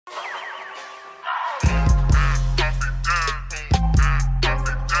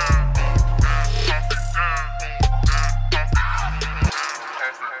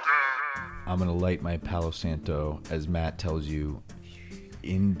light my Palo Santo as Matt tells you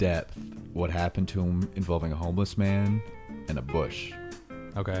in depth what happened to him involving a homeless man and a bush.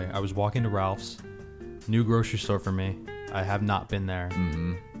 Okay, I was walking to Ralph's, new grocery store for me. I have not been there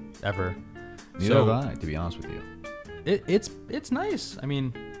ever. Neither have I, to be honest with you. It's nice. I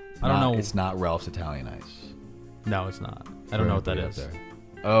mean, I don't know. It's not Ralph's Italian Ice. No, it's not. I don't know what that is. There.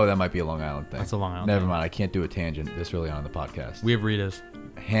 Oh, that might be a Long Island thing. That's a Long Island Never thing. mind. I can't do a tangent this early on in the podcast. We have Rita's.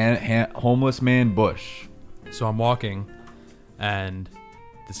 Homeless man bush. So I'm walking, and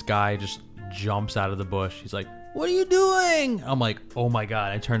this guy just jumps out of the bush. He's like, "What are you doing?" I'm like, "Oh my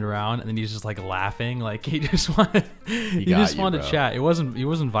god!" I turned around, and then he's just like laughing, like he just wanted, wanted to chat. He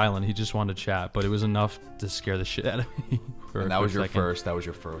wasn't violent. He just wanted to chat, but it was enough to scare the shit out of me. And that was your first. That was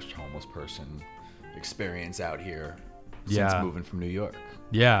your first homeless person experience out here since moving from New York.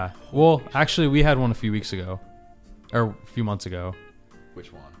 Yeah. Well, actually, we had one a few weeks ago, or a few months ago.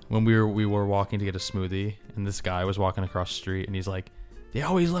 Which one? When we were walking to get a smoothie, and this guy was walking across the street, and he's like, "They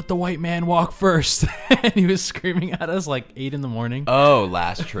always let the white man walk first." And he was screaming at us like 8 a.m. Oh,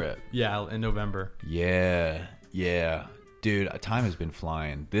 last trip. Yeah, in November. Yeah. Dude, time has been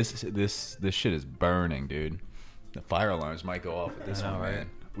flying. This shit is burning, dude. The fire alarms might go off at this one, right? Man.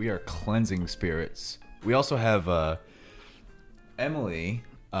 We are cleansing spirits. We also have Emily,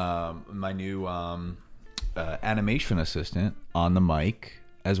 my new animation assistant, on the mic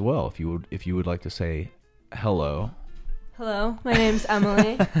as well. If you would like to say hello. Hello, my name's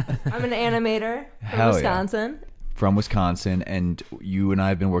Emily. I'm an animator from Wisconsin. Yeah. From Wisconsin, and you and I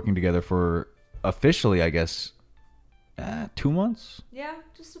have been working together for officially, I guess, 2 months? Yeah,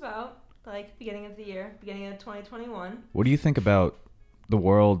 just about. Like beginning of the year, beginning of 2021. What do you think about the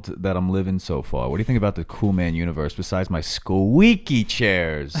world that I'm living so far? What do you think about the Cool Man universe besides my squeaky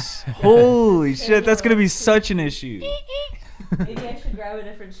chairs? Holy shit, that's going to be such an issue. Maybe I should grab a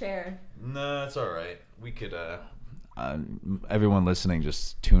different chair. No, it's all right. We could, everyone listening,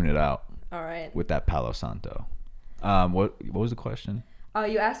 just tune it out. All right. With that Palo Santo. What was the question? Oh,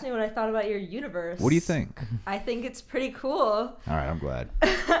 you asked me what I thought about your universe. What do you think? I think it's pretty cool. All right, I'm glad.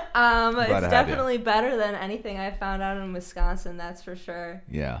 It's definitely better than anything I found out in Wisconsin, that's for sure.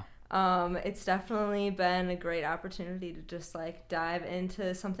 Yeah. It's definitely been a great opportunity to just like dive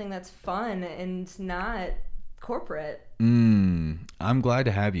into something that's fun and not corporate. I'm glad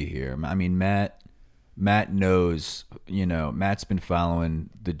to have you here. I mean, Matt knows, Matt's been following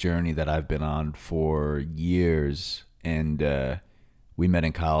the journey that I've been on for years, and we met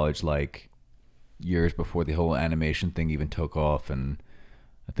in college like years before the whole animation thing even took off, and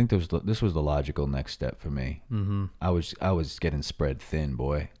I think this was the logical next step for me. Mm-hmm. I was getting spread thin,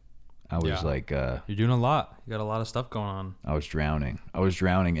 boy. I was like, you're doing a lot. You got a lot of stuff going on. I was drowning,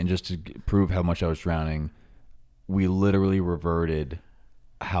 and just to prove how much I was drowning, we literally reverted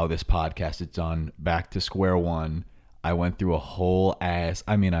how this podcast is done back to square one. I went through a whole I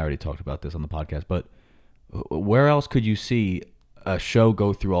already talked about this on the podcast, but where else could you see a show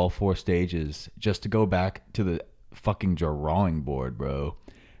go through all 4 stages just to go back to the fucking drawing board, bro?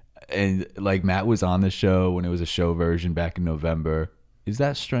 And like Matt was on the show when it was a show version back in November. Is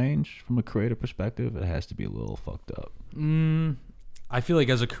that strange from a creative perspective? It has to be a little fucked up. I feel like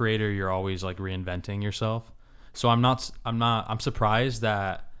as a creator, you're always like reinventing yourself. So I'm surprised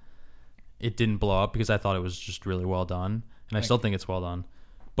that it didn't blow up, because I thought it was just really well done. And I still think it's well done.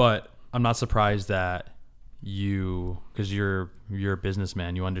 But I'm not surprised that because you're a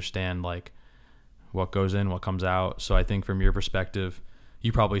businessman, you understand like what goes in, what comes out. So I think from your perspective,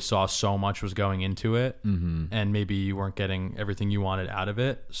 you probably saw so much was going into it, and maybe you weren't getting everything you wanted out of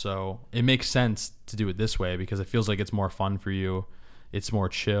it. So it makes sense to do it this way, because it feels like it's more fun for you. It's more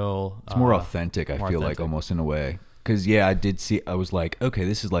chill. It's more authentic, I feel like, almost in a way. Because, I was like, okay,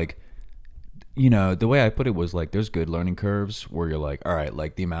 this is like, the way I put it was like, there's good learning curves where you're like, all right,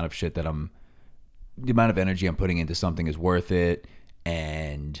 like the amount of energy I'm putting into something is worth it.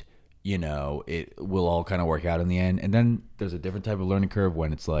 And, it will all kind of work out in the end. And then there's a different type of learning curve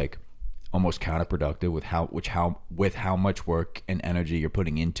when it's like almost counterproductive with how much work and energy you're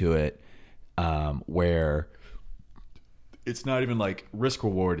putting into it, where it's not even like risk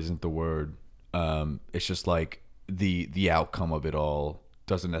reward isn't the word. It's just like the outcome of it all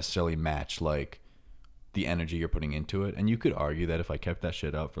doesn't necessarily match like the energy you're putting into it. And you could argue that if I kept that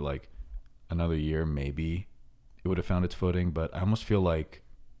shit up for like another year, maybe it would have found its footing. But I almost feel like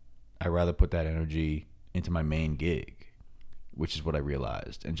I'd rather put that energy into my main gig, which is what I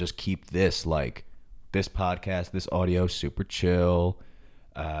realized, and just keep this podcast, this audio super chill.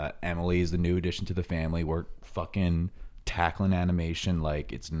 Emily is the new addition to the family. We're fucking tackling animation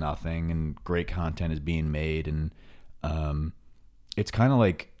like it's nothing, and great content is being made, and it's kind of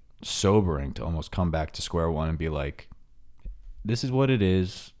like sobering to almost come back to square one and be like, this is what it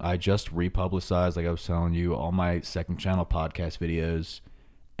is. I just republicized, like I was telling you, all my second channel podcast videos,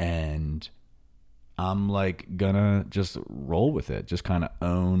 and I'm like gonna just roll with it, just kind of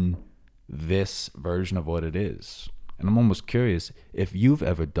own this version of what it is. And I'm almost curious if you've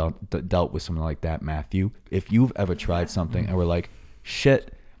ever dealt with something like that, Matthew. If you've ever tried something and we're like,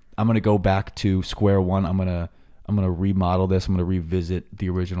 shit, I'm gonna go back to square one. I'm gonna remodel this. I'm gonna revisit the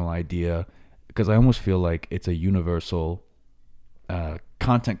original idea, because I almost feel like it's a universal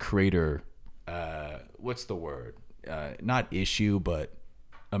content creator. What's the word? Not issue, but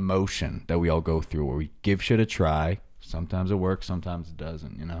emotion that we all go through, where we give shit a try. Sometimes it works, sometimes it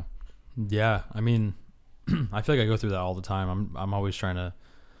doesn't. You know? Yeah, I mean, I feel like I go through that all the time. I'm always trying to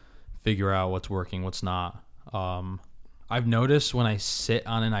figure out what's working, what's not. I've noticed when I sit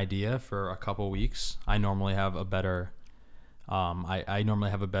on an idea for a couple weeks, I normally have a better, I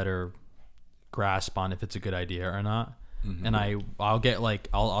normally have a better grasp on if it's a good idea or not. Mm-hmm. And I'll get like,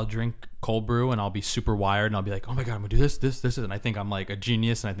 I'll drink cold brew and I'll be super wired and I'll be like, oh my God, I'm gonna do this. And I think I'm like a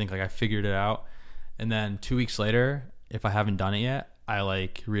genius and I think like I figured it out. And then 2 weeks later, if I haven't done it yet, I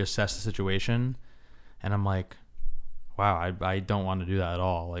like reassess the situation and I'm like, wow, I don't want to do that at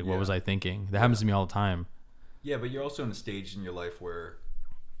all. Like, what was I thinking? That happens to me all the time. Yeah, but you're also in a stage in your life where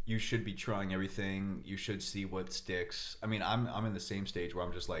you should be trying everything. You should see what sticks. I mean, I'm in the same stage where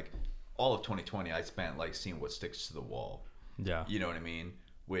I'm just like, all of 2020 I spent like seeing what sticks to the wall. Yeah. You know what I mean?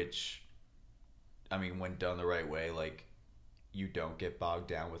 Which, I mean, when done the right way, like, you don't get bogged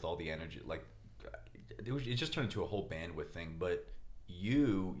down with all the energy. Like, it just turned into a whole bandwidth thing. But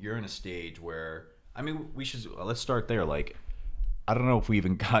you're in a stage where, I mean, let's start there. Like, I don't know if we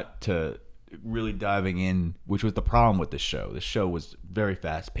even got to really diving in, which was the problem with this show. This show was very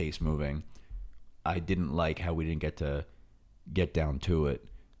fast paced moving. I didn't like how we didn't get to get down to it.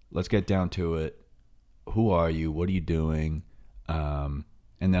 Let's get down to it. Who are you? What are you doing? And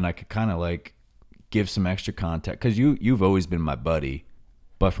then I could kind of like give some extra context, because you've always been my buddy,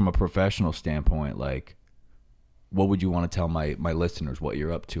 but from a professional standpoint, like, what would you want to tell my listeners what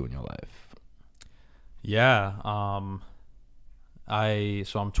you're up to in your life? Yeah. I'm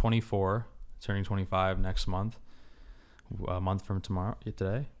 24, turning 25 next month, a month from tomorrow,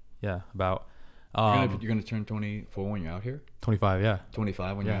 today. Yeah. About, you're gonna turn 24 when you're out here? 25, yeah.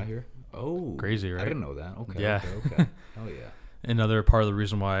 25 when you're out here? Oh. Crazy, right? I didn't know that. Okay. Yeah. Okay. Hell yeah. Another part of the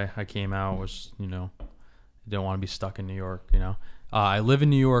reason why I came out was, I didn't want to be stuck in New York, I live in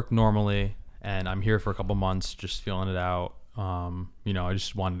New York normally, and I'm here for a couple months just feeling it out. I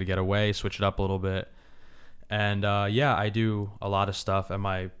just wanted to get away, switch it up a little bit. And I do a lot of stuff. At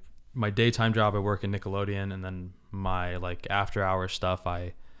my daytime job, I work in Nickelodeon, and then my like after hours stuff,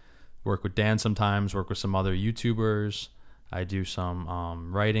 I work with Dan sometimes, work with some other YouTubers. I do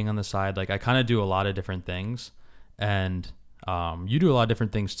some writing on the side. Like, I kind of do a lot of different things, and you do a lot of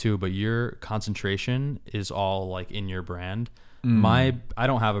different things too, but your concentration is all like in your brand. I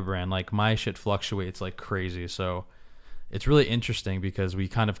don't have a brand. Like, my shit fluctuates like crazy. So it's really interesting because we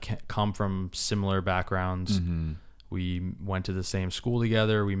kind of come from similar backgrounds. Mm-hmm. We went to the same school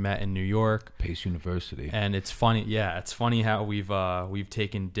together. We met in New York, Pace University. And it's funny. Yeah. It's funny how we've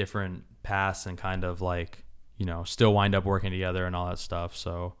taken different paths and kind of like, still wind up working together and all that stuff.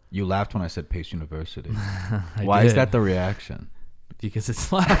 So you laughed when I said Pace University. Why is that the reaction? Because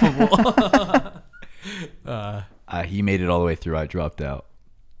it's laughable. He made it all the way through. I dropped out.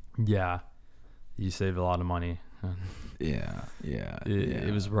 Yeah. You saved a lot of money. Yeah.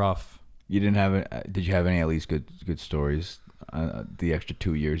 It was rough. You didn't have it. Did you have any at least good stories? The extra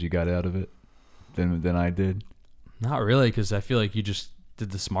 2 years you got out of it than I did. Not really, because I feel like you just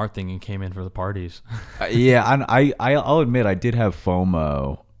did the smart thing and came in for the parties. Yeah, I'll admit I did have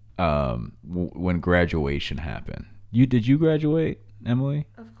FOMO when graduation happened. Did you graduate, Emily?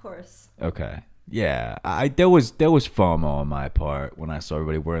 Of course. Okay. Yeah, there was FOMO on my part when I saw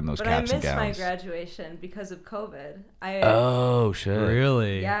everybody wearing those caps and gowns. But I missed my graduation because of COVID. Oh shit!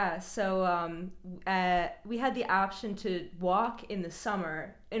 Really? Yeah. So we had the option to walk in the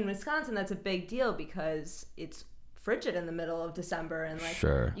summer in Wisconsin. That's a big deal because it's frigid in the middle of December, and like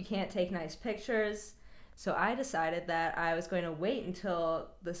you can't take nice pictures. So I decided that I was going to wait until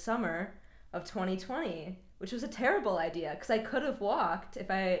the summer of 2020. Which was a terrible idea because I could have walked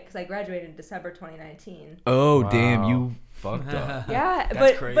because I graduated in December 2019. Oh, wow. Damn, you fucked up. Yeah,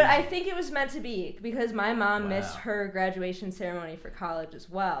 That's crazy. But I think it was meant to be because my mom missed her graduation ceremony for college as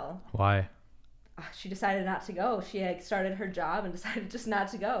well. Why? She decided not to go. She had started her job and decided just not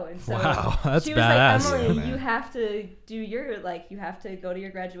to go. And so that's she was badass. like, Emily, you have to do you have to go to your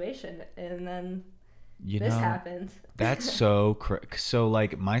graduation. And then This happened. That's so so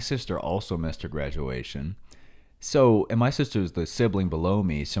like my sister also missed her graduation. So, and my sister's the sibling below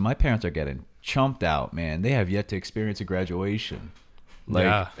me, so my parents are getting chumped out, man. They have yet to experience a graduation.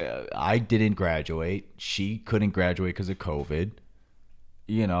 Like, I didn't graduate. She couldn't graduate because of COVID.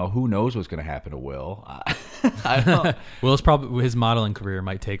 You know, who knows what's going to happen to Will? I don't. Will's probably, his modeling career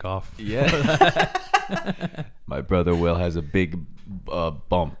might take off. Yeah. My brother Will has a big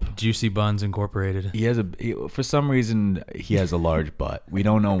bump. Juicy Buns Incorporated. He has for some reason, he has a large butt. We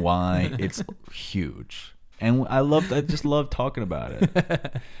don't know why. It's huge. And I just love talking about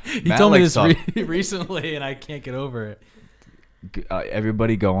it. He told me this recently, and I can't get over it.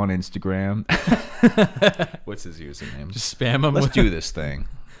 Everybody go on Instagram. What's his username? Just spam him. Let's do this thing.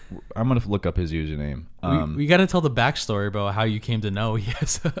 I'm going to look up his username. We got to tell the backstory about how you came to know he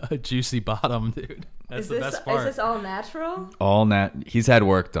has a juicy bottom, dude. That's the best part. Is this all natural? He's had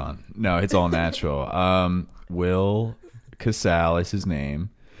work done. No, it's all natural. Will Casal is his name.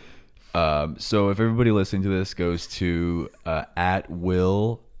 So if everybody listening to this goes to at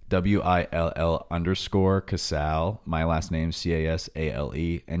Will WILL _Casal, my last name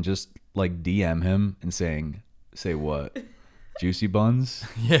CASALE, and just like DM him and say what? Juicy Buns?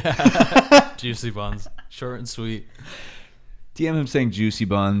 Yeah. Juicy Buns. Short and sweet. DM him saying Juicy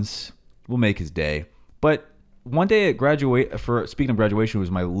Buns. We'll make his day. But one day at speaking of graduation,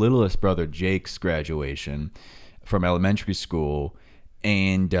 was my littlest brother Jake's graduation from elementary school.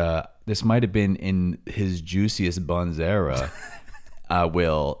 And this might have been in his juiciest buns era.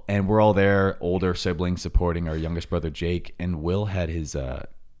 Will, and we're all there, older siblings supporting our youngest brother Jake, and Will had his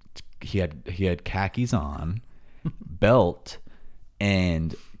he had khakis on, belt,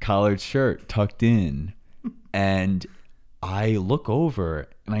 and collared shirt tucked in, and I look over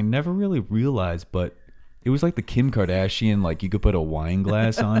and I never really realized, but it was like the Kim Kardashian, like you could put a wine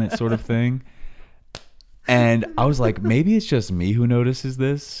glass on it sort of thing, and I was like, maybe it's just me who notices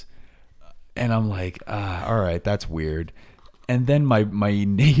this, and I'm like, all right, that's weird. And then my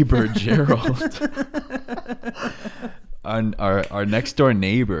neighbor Gerald, our next door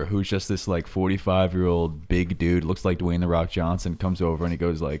neighbor, who's just this like 45-year-old big dude, looks like Dwayne the Rock Johnson, comes over and he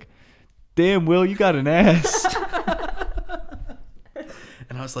goes like, "Damn, Will, you got an ass."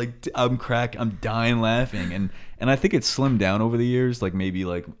 And I was like, I'm dying laughing, and I think it's slimmed down over the years, like maybe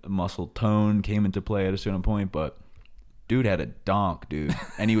like muscle tone came into play at a certain point, but dude had a donk, dude,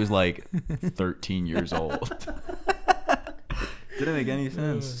 and he was like 13 years old. Didn't make any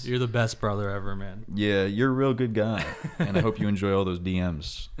sense. You're the best brother ever, man. Yeah, you're a real good guy, and I hope you enjoy all those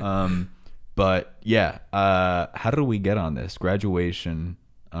DMs. But yeah, how did we get on this graduation?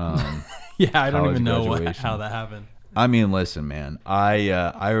 Yeah, I don't even know how that happened. I mean, listen, man.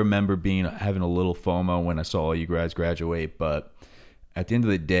 I remember having a little FOMO when I saw all you guys graduate, but at the end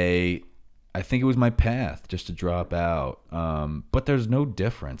of the day, I think it was my path just to drop out. But there's no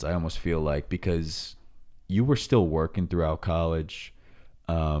difference. I almost feel like, because you were still working throughout college,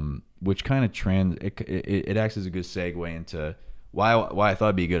 which kind of it acts as a good segue into why I thought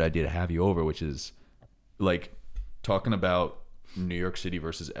it'd be a good idea to have you over, which is like talking about New York City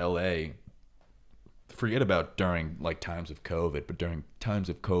versus LA. Forget about during like times of COVID, but during times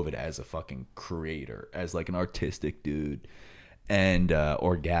of COVID as a fucking creator, as like an artistic dude and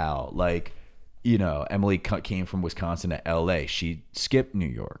or gal, like, you know, Emily came from Wisconsin to LA. She skipped New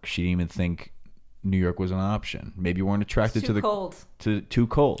York. She didn't even think New York was an option. Maybe you weren't attracted to the cold. Too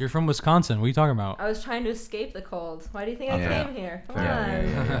cold. You're from Wisconsin. What are you talking about? I was trying to escape the cold. Why do you think I came here? Come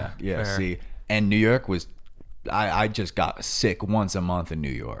on. Yeah. See, and New York was. I just got sick once a month in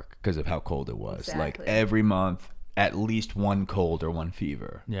New York because of how cold it was. Exactly. Like every month, at least one cold or one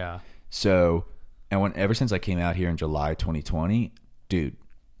fever. Yeah. So, and ever since I came out here in July 2020, dude,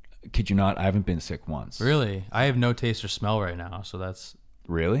 kid you not, I haven't been sick once. Really? I have no taste or smell right now, so that's.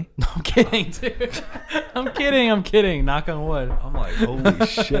 Really? No, I'm kidding, dude. I'm kidding. Knock on wood. I'm like, holy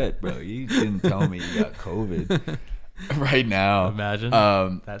shit, bro. You didn't tell me you got COVID right now. Imagine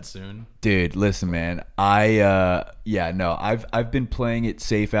that soon. Dude, listen, man. I've been playing it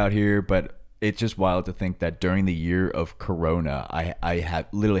safe out here, but it's just wild to think that during the year of Corona, I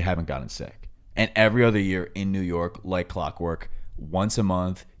literally haven't gotten sick. And every other year in New York, like clockwork, once a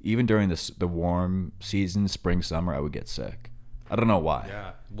month, even during the warm season, spring, summer, I would get sick. I don't know why.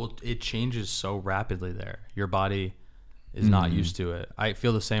 Yeah. Well, it changes so rapidly there. Your body is not used to it. I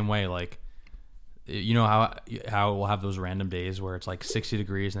feel the same way. Like, you know how we'll have those random days where it's like 60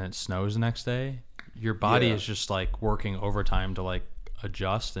 degrees and it snows the next day? Your body is just like working overtime to like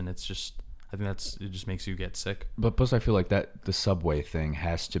adjust, and it's just, I think it just makes you get sick. But plus I feel like that the subway thing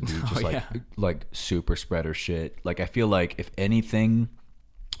has to be just like super spreader shit. Like I feel like if anything,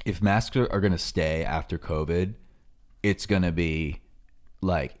 if masks are going to stay after COVID, it's going to be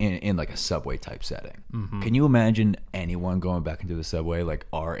like in like a subway type setting. Mm-hmm. Can you imagine anyone going back into the subway like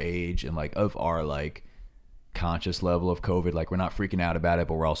our age and like of our like conscious level of COVID? Like we're not freaking out about it,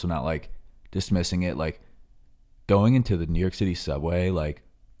 but we're also not like dismissing it. Like going into the New York City subway like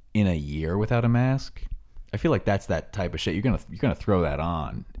in a year without a mask, I feel like that's that type of shit. You're gonna throw that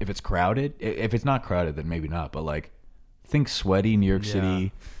on if it's crowded. If it's not crowded, then maybe not. But like, think sweaty New York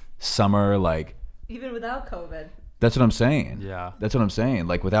City summer, like even without COVID. That's what I'm saying. Yeah, that's what I'm saying.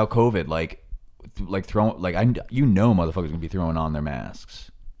 Like without COVID, like throwing like motherfuckers gonna be throwing on their masks.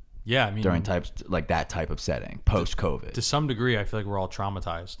 Yeah, I mean during types like that type of setting post COVID. To some degree, I feel like we're all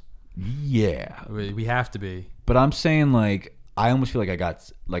traumatized. Yeah, we have to be. But I'm saying like I almost feel like I got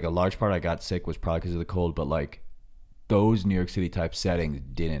like a large part I got sick was probably because of the cold, but like those New York City type settings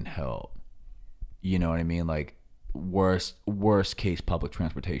didn't help. You know what I mean? Like worst case public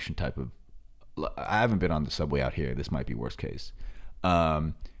transportation type of. I haven't been on the subway out here. This might be worst case.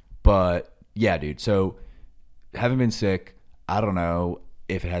 But yeah, dude. So haven't been sick. I don't know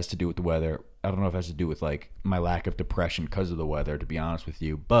if it has to do with the weather. I don't know if it has to do with like my lack of depression because of the weather, to be honest with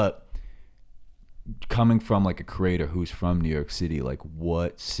you. But coming from like a creator who's from New York City, like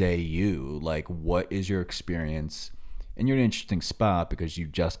what say you? Like what is your experience? And you're in an interesting spot because you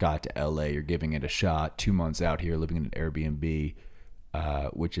just got to LA. You're giving it a shot. 2 months out here living in an Airbnb.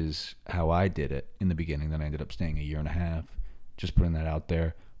 Which is how I did it in the beginning. Then I ended up staying a year and a half. Just putting that out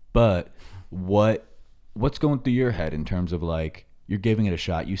there. But what's going through your head in terms of like you're giving it a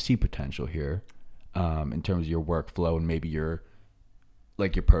shot? You see potential here, in terms of your workflow and maybe your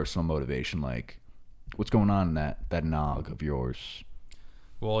personal motivation. Like what's going on in that nog of yours?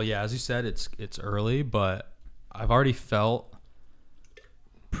 Well, yeah, as you said, it's early, but I've already felt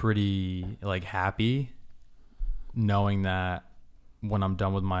pretty like happy knowing that when I'm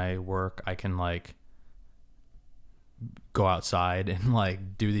done with my work, I can like go outside and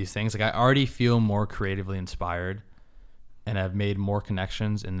like do these things. Like I already feel more creatively inspired and I've made more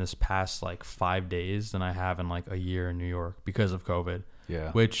connections in this past like 5 days than I have in like a year in New York because of COVID.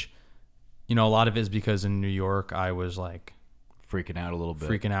 Yeah. Which, you know, a lot of it is because in New York, I was like freaking out a little bit,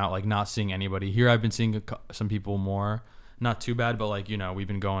 like not seeing anybody. Here I've been seeing some people more, not too bad, but like, you know, we've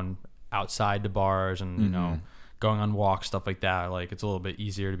been going outside to bars and, you know, going on walks, stuff like that. Like it's a little bit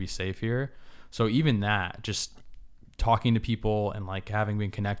easier to be safe here. So even that, just talking to people and like having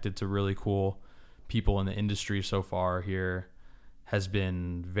been connected to really cool people in the industry so far here has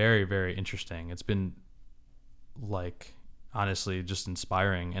been very, very interesting. It's been like honestly just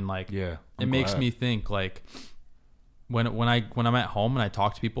inspiring and like it makes me think like when I'm at home and I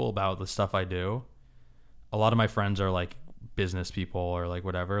talk to people about the stuff I do, a lot of my friends are like business people or like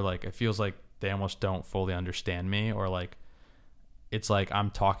whatever. Like it feels like they almost don't fully understand me, or like it's like I'm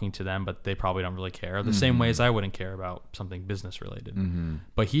talking to them but they probably don't really care the same way as I wouldn't care about something business related.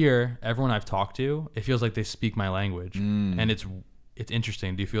 But here, everyone I've talked to, it feels like they speak my language and it's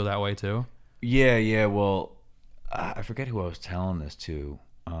interesting. Do you feel that way too? Yeah. Well, I forget who I was telling this to,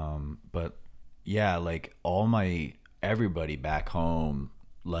 but yeah, like everybody back home,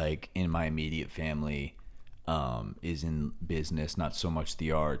 like in my immediate family, is in business, not so much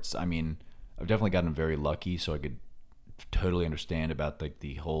the arts. I mean, I've definitely gotten very lucky, so I could totally understand about like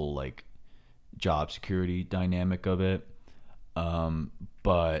the whole like job security dynamic of it.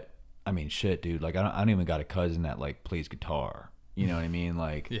 But I mean, shit, dude. Like I don't even got a cousin that like plays guitar. You know what I mean?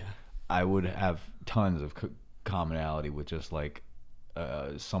 Like, I would have tons of commonality with just like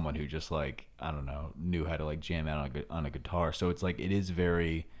someone who just like I don't know knew how to like jam out on a guitar. So it's like it is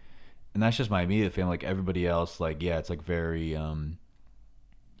very, and that's just my immediate family. Like everybody else, like it's like very.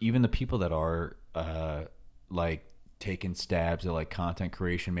 Even the people that are like taking stabs at like content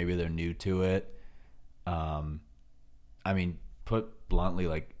creation, maybe they're new to it. I mean, put bluntly,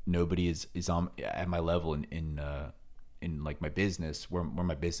 like nobody is on at my level in like my business where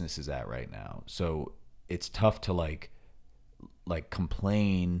my business is at right now. So it's tough to like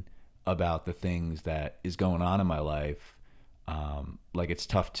complain about the things that is going on in my life. Like it's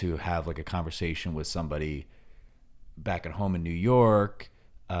tough to have like a conversation with somebody back at home in New York.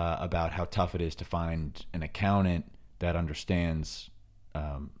 About how tough it is to find an accountant that understands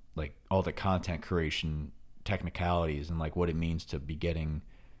like all the content creation technicalities and like what it means to be getting,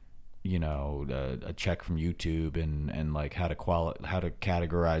 you know, a check from YouTube and like how to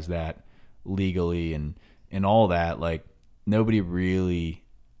categorize that legally and all that. Like nobody really,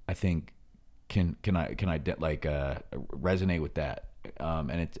 I think, can resonate with that.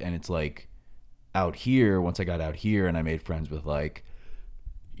 And it's like out here. Once I got out here and I made friends with like,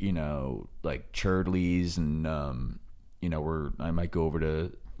 you know, like Churdleys and, you know, I might go over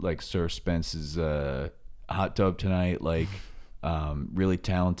to like Sir Spence's hot tub tonight. Like, really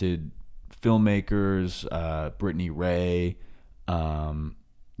talented filmmakers, Brittany Ray,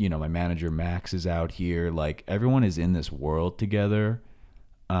 you know, my manager Max is out here. Like, everyone is in this world together,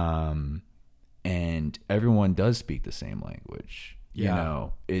 and everyone does speak the same language. You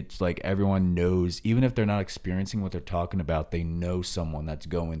know, it's like everyone knows, even if they're not experiencing what they're talking about, they know someone that's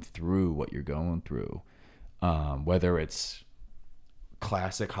going through what you're going through. Whether it's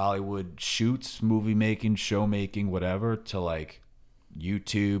classic Hollywood shoots, movie making, show making, whatever, to like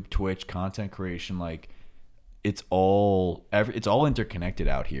YouTube, Twitch, content creation, like it's all interconnected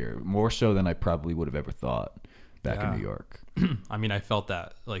out here, more so than I probably would have ever thought back in New York. I mean, I felt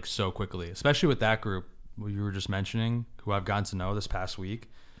that like so quickly, especially with that group you were just mentioning, who I've gotten to know this past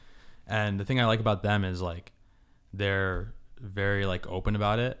week. And the thing I like about them is like they're very like open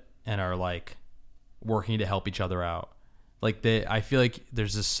about it and are like working to help each other out. Like I feel like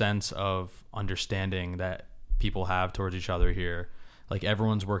there's this sense of understanding that people have towards each other here. Like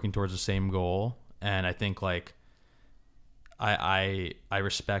everyone's working towards the same goal, and I think like I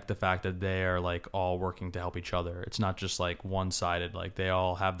respect the fact that they are like all working to help each other. It's not just like one-sided. Like they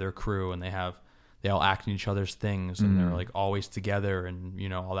all have their crew and they all act in each other's things, and they're like always together, and you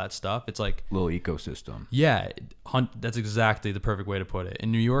know, all that stuff. It's like little ecosystem. Yeah, that's exactly the perfect way to put it.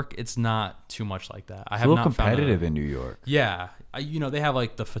 In New York, it's not too much like that. It's a little competitive in New York. Yeah, you know, they have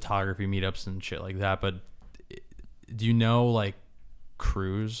like the photography meetups and shit like that. But do you know like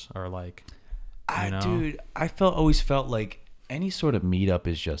crews are like? Dude, I always felt like any sort of meetup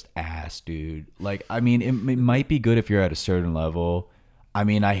is just ass, dude. Like, I mean, it might be good if you're at a certain level. I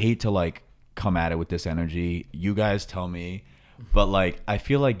mean, I hate to like come at it with this energy. You guys tell me, but like, I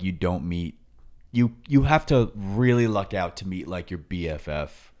feel like you don't meet. You have to really luck out to meet like your BFF,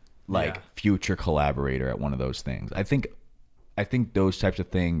 like future collaborator at one of those things. I think those types of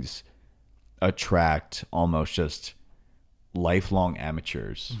things attract almost just lifelong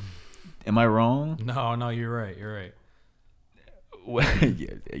amateurs. Am I wrong? No, you're right.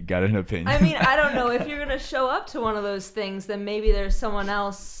 Got an opinion? I mean, I don't know. If you're gonna show up to one of those things, then maybe there's someone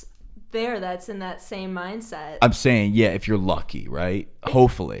else there that's in that same mindset. I'm saying, yeah, if you're lucky, right?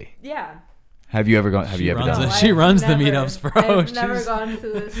 Hopefully. Yeah. Have you ever gone? Have you ever done? She runs the meetups, bro. I've never gone to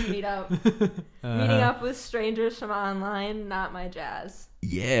this meetup. Meeting up with strangers from online, not my jazz.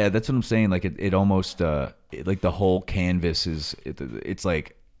 Yeah, that's what I'm saying. Like it almost like the whole canvas is. It's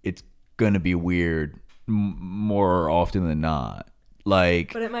like it's gonna be weird more often than not.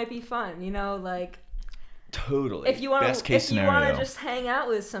 Like, but it might be fun, you know, like. Totally. If you want to just hang out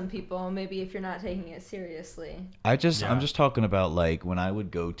with some people, maybe if you're not taking it seriously. I'm just talking about like when I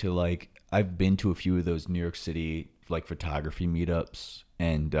would go to like, I've been to a few of those New York City like photography meetups,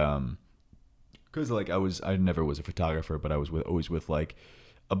 and because like I never was a photographer, but I was always with like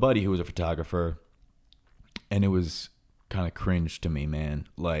a buddy who was a photographer, and it was kind of cringe to me, man.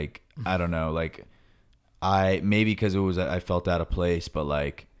 Like, I don't know, like maybe because I felt out of place, but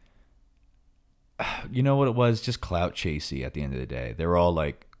like, you know what it was? Just clout chasey at the end of the day. They were all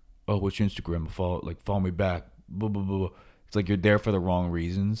like, oh, what's your Instagram? Follow me back. Blah, blah, blah. It's like you're there for the wrong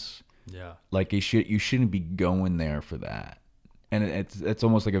reasons. Yeah. Like you shouldn't be going there for that. And it's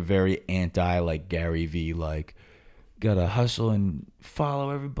almost like a very anti like Gary V, like gotta hustle and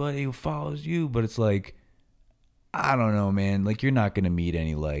follow everybody who follows you. But it's like, I don't know, man. Like you're not gonna meet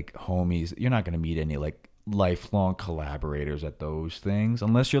any like homies. You're not gonna meet any like lifelong collaborators at those things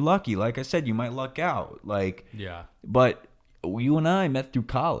unless you're lucky. Like I said, you might luck out. Like, yeah. But you and I met through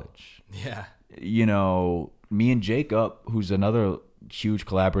college. Yeah. You know, me and Jacob, who's another huge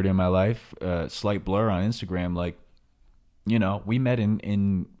collaborator in my life, Slight Blur on Instagram, like, you know, we met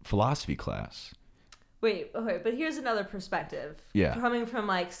in philosophy class. Wait, okay, but here's another perspective. Yeah. Coming from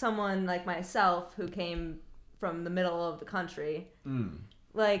like someone like myself who came from the middle of the country.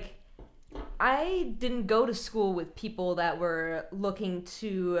 Like, I didn't go to school with people that were looking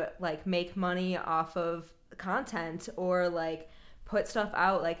to like make money off of content or like put stuff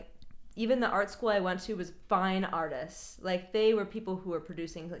out. Like even the art school I went to was fine artists. Like they were people who were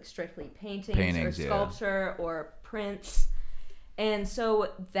producing like strictly paintings or sculpture or prints. And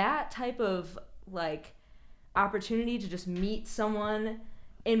so that type of like opportunity to just meet someone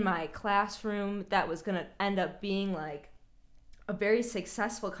in my classroom that was going to end up being like a very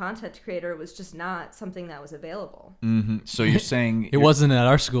successful content creator was just not something that was available. Mm-hmm. So you're saying it wasn't at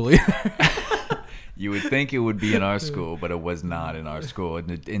our school either. You would think it would be in our school, but it was not in our school.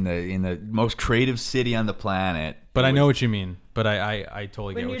 In the most creative city on the planet. But I know what you mean. But I totally get what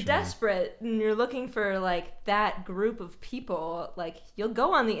you mean. When you're desperate and you're looking for like that group of people, like you'll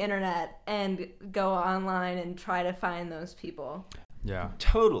go on the internet and go online and try to find those people. Yeah.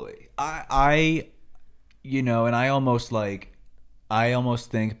 Totally. I you know, and I almost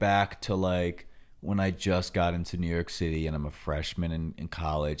think back to like when I just got into New York City and I'm a freshman in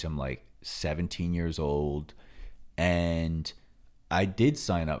college. I'm like 17 years old, and I did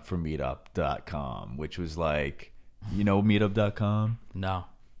sign up for meetup.com, which was like, you know, meetup.com? No.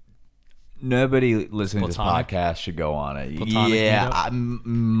 Nobody listening to this podcast should go on it. Platonic yeah, meetup? I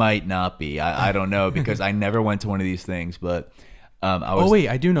might not be. I don't know, because I never went to one of these things, but I was. Oh wait,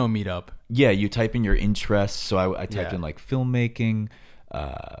 I do know Meetup. Yeah, you type in your interests. So I typed in like filmmaking,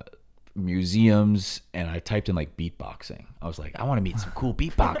 museums, and I typed in like beatboxing. I was like, I want to meet some cool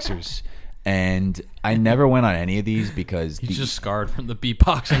beatboxers. And I never went on any of these because He's just scarred from the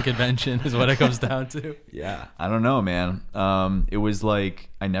beatboxing convention is what it comes down to. Yeah, I don't know, man. It was like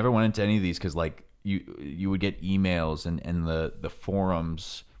I never went into any of these because like you would get emails and the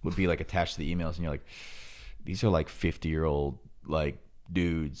forums would be like attached to the emails, and you're like, these are like 50-year-old like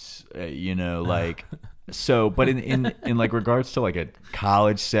dudes, you know, like. So, but in like regards to like a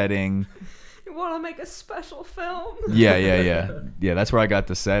college setting. You want to make a special film? Yeah. That's where I got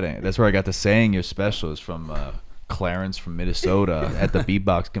the setting. That's where I got the saying you're special is from Clarence from Minnesota at the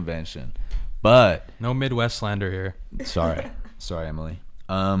beatbox convention. But no Midwest slander here. Sorry, Emily.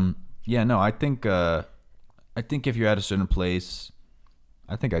 Yeah, no, I think if you're at a certain place,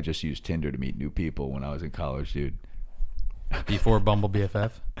 I think I just used Tinder to meet new people when I was in college, dude. Before Bumble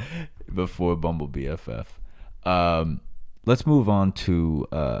BFF? Before Bumble BFF. Let's move on to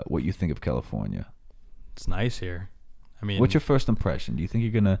what you think of California. It's nice here. I mean, what's your first impression? Do you think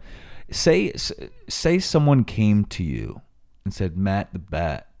you're gonna say someone came to you and said, Matt the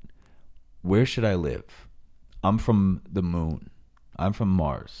Bat, where should I live? I'm from the moon. I'm from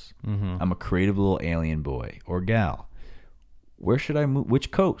Mars. Mm-hmm. I'm a creative little alien boy or gal. Where should I move? Which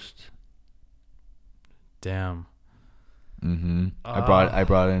coast? Damn. Mm-hmm. I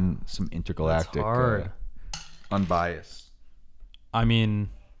brought in some intergalactic, unbiased. I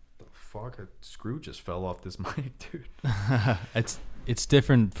mean, the fuck, a screw just fell off this mic, dude. it's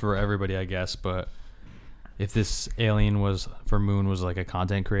different for everybody, I guess. But if this alien was for Moon was like a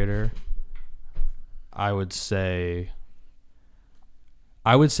content creator, I would say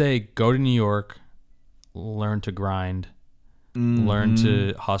go to New York, learn to grind, learn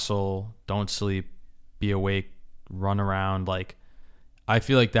to hustle, don't sleep, be awake, run around. Like, I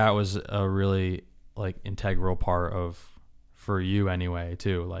feel like that was a really like integral part of, for you anyway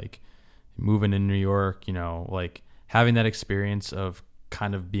too, like moving in New York, you know, like having that experience of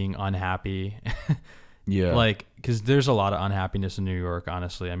kind of being unhappy. Yeah. Like, because there's a lot of unhappiness in New York,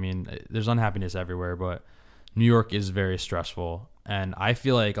 honestly. I mean, there's unhappiness everywhere, but New York is very stressful. And I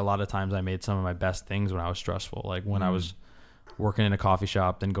feel like a lot of times I made some of my best things when I was stressful. Like when I was working in a coffee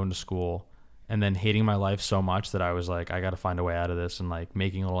shop, then going to school, and then hating my life so much that I was like, I got to find a way out of this, and like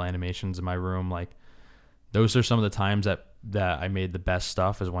making little animations in my room. Like those are some of the times that I made the best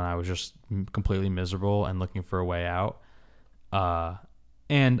stuff, is when I was just completely miserable and looking for a way out.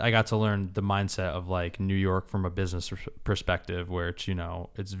 And I got to learn the mindset of like New York from a business perspective, where it's, you know,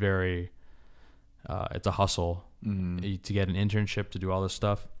 it's very, it's a hustle to get an internship, to do all this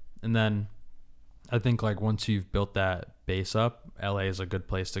stuff. And then I think like once you've built that base up, LA is a good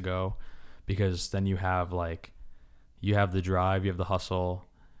place to go, because then you have the drive, you have the hustle.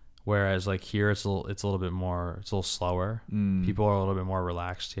 Whereas like here, it's a little bit more, it's a little slower. People are a little bit more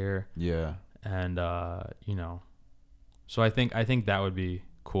relaxed here. Yeah. And, you know, so I think that would be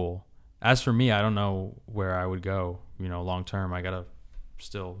cool. As for me, I don't know where I would go, you know, long term. I got to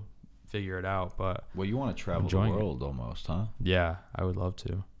still figure it out, but well, you want to travel the world almost, huh? Yeah, I would love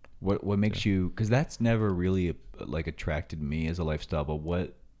to. What makes you, because that's never really like attracted me as a lifestyle, but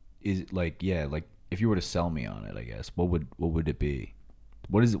what is it like? Yeah, like if you were to sell me on it, I guess, what would it be?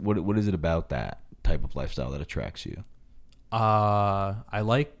 What is it about that type of lifestyle that attracts you? I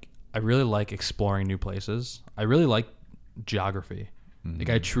really like exploring new places. I really like geography. Like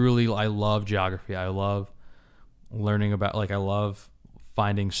I love geography. I love learning about, like, I love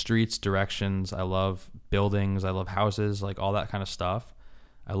finding streets, directions. I love buildings. I love houses, like all that kind of stuff.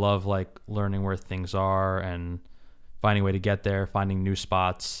 I love like learning where things are and finding a way to get there, finding new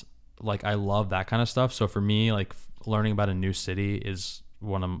spots. Like I love that kind of stuff. So for me, like learning about a new city is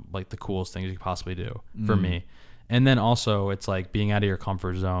one of like the coolest things you could possibly do for me. And then also it's like being out of your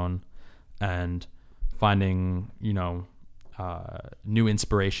comfort zone and finding, you know, new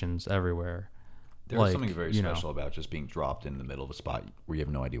inspirations everywhere. There's like, something very special about just being dropped in the middle of a spot where you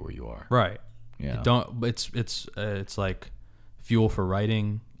have no idea where you are. Right. Yeah. It's like fuel for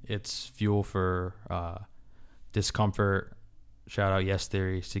writing. It's fuel for discomfort. shout out Yes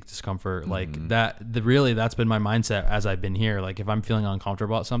Theory, Seek Discomfort. Like that's been my mindset as I've been here. Like if I'm feeling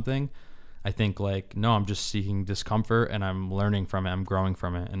uncomfortable about something, I think like, no, I'm just seeking discomfort and I'm learning from it. I'm growing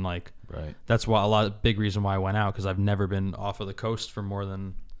from it. And like, that's why big reason why I went out. Cause I've never been off of the coast for more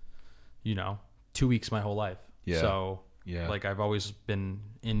than, 2 weeks my whole life. Yeah. So like I've always been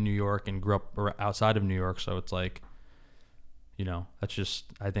in New York and grew up outside of New York. So it's like, that's just,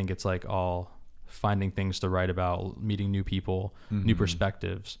 I think it's like all finding things to write about, meeting new people, new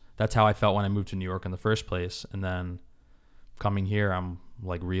perspectives. That's how I felt when I moved to New York in the first place. And then coming here, I'm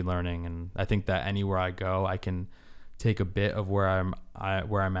like relearning. And I think that anywhere I go, I can take a bit of where I'm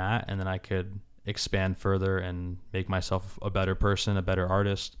at, and then I could expand further and make myself a better person, a better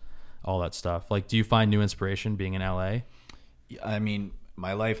artist, all that stuff. Like, do you find new inspiration being in LA? I mean,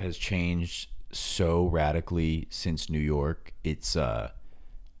 my life has changed so radically since New York. It's like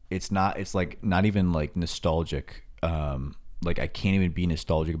not even like nostalgic. Like I can't even be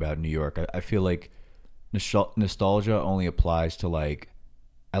nostalgic about New York. I feel like nostalgia only applies to, like,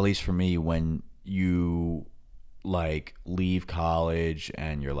 at least for me, when you like leave college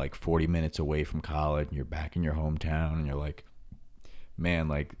and you're like 40 minutes away from college and you're back in your hometown and you're like, man,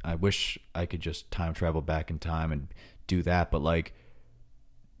 like I wish I could just time travel back in time and do that. But like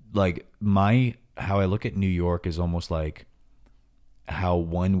how I look at New York is almost like how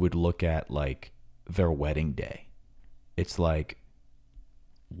one would look at like their wedding day. It's like,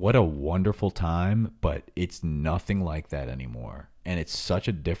 what a wonderful time, but it's nothing like that anymore. And it's such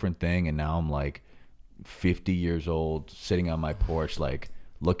a different thing. And now I'm like 50 years old, sitting on my porch, like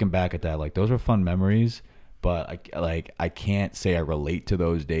looking back at that, like those were fun memories, but I can't say I relate to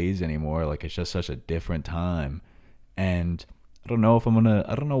those days anymore. Like it's just such a different time. And I don't know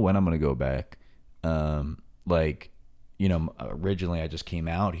when I'm gonna go back. Originally I just came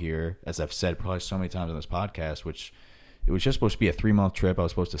out here, as I've said probably so many times on this podcast, which it was just supposed to be a 3-month trip. I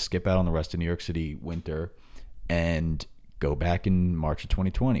was supposed to skip out on the rest of New York City winter and go back in March of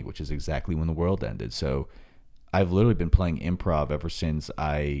 2020, which is exactly when the world ended. So I've literally been playing improv ever since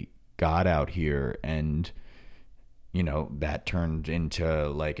I got out here, and that turned into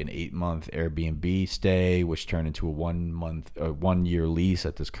like an 8-month Airbnb stay, which turned into a 1-year lease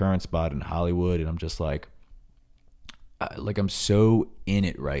at this current spot in Hollywood. And I'm just like I'm so in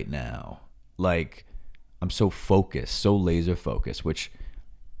it right now. Like I'm so focused, so laser focused, which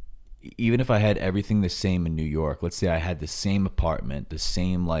even if I had everything the same in New York, let's say I had the same apartment, the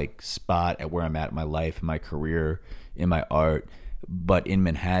same like spot at where I'm at in my life, in my career, in my art, but in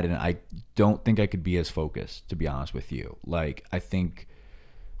Manhattan, I don't think I could be as focused, to be honest with you. Like I think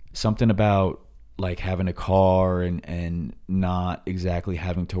something about like having a car and not exactly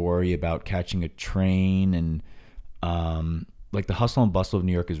having to worry about catching a train, and like the hustle and bustle of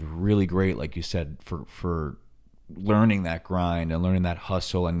New York is really great, like you said, for learning that grind and learning that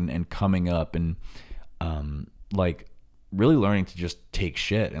hustle and coming up and like really learning to just take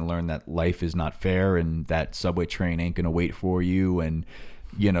shit and learn that life is not fair and that subway train ain't gonna wait for you, and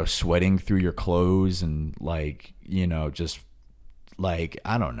sweating through your clothes and like just like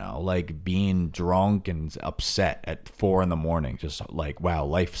I don't know, like being drunk and upset at 4 a.m, just like, wow,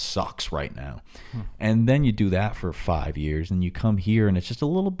 life sucks right now. And then you do that for 5 years and you come here and it's just a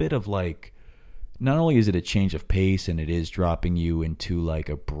little bit of like, not only is it a change of pace and it is dropping you into like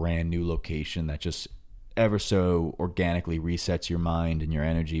a brand new location that just ever so organically resets your mind and your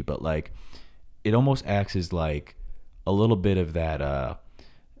energy, but like it almost acts as like a little bit of that I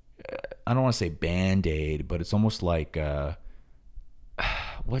don't want to say Band-Aid, but it's almost like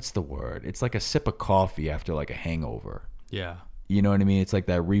what's the word? It's like a sip of coffee after like a hangover. Yeah. You know what I mean? It's like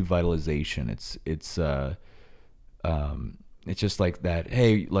that revitalization. It's just like that,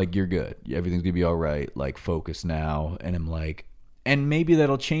 hey, like you're good. Everything's gonna be all right. Like focus now. And I'm like, and maybe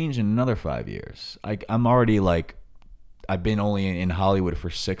that'll change in another 5 years. I'm already like, I've been only in Hollywood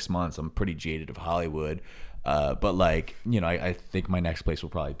for 6 months. I'm pretty jaded of Hollywood. But like, I think my next place will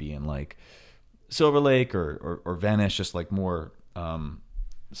probably be in like Silver Lake or Venice, just like more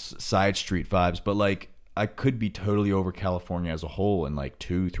side street vibes. But like I could be totally over California as a whole in like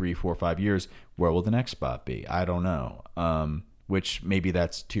 2, 3, 4, 5 years. Where will the next spot be? I don't know. Which maybe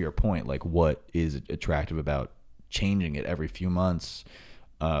that's to your point, like what is attractive about changing it every few months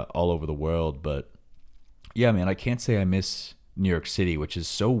all over the world. But yeah, man, I can't say I miss New York City, which is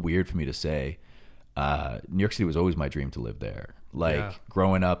so weird for me to say. New York City was always my dream to live there. Like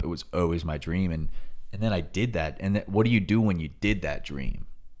growing up, it was always my dream. And then I did that. And what do you do when you did that dream?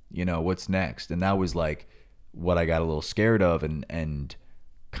 What's next? And that was like what I got a little scared of and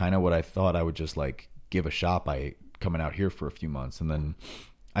kind of what I thought I would just like give a shot by coming out here for a few months. And then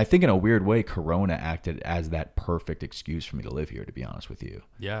I think in a weird way, Corona acted as that perfect excuse for me to live here, to be honest with you.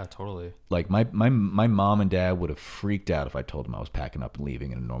 Yeah, totally. Like my mom and dad would have freaked out if I told them I was packing up and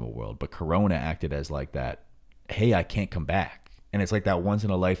leaving in a normal world. But Corona acted as like that, hey, I can't come back. And it's like that once in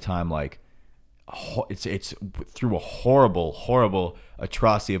a lifetime, like it's through a horrible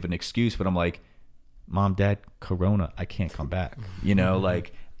atrocity of an excuse. But I'm like, Mom, Dad, Corona, I can't come back. You know,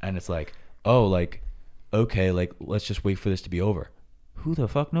 like, and it's like, oh, like, okay, like, let's just wait for this to be over. Who the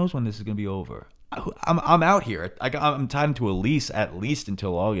fuck knows when this is gonna be over? I'm out here. I'm tied into a lease at least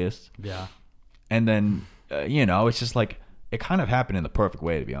until August. Yeah. And then you know, it's just like it kind of happened in the perfect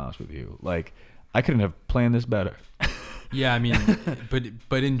way, to be honest with you. Like I couldn't have planned this better. Yeah, I mean,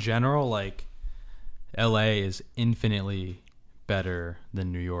 but in general, like LA is infinitely better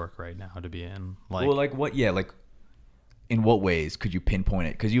than New York right now to be in. Like, well, like what? Yeah, like in what ways could you pinpoint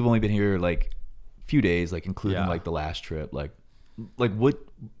it? Because you've only been here like a few days, like including like the last trip. Like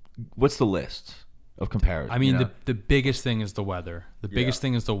what's the list of comparison? I mean, you know? the biggest thing is the weather. The biggest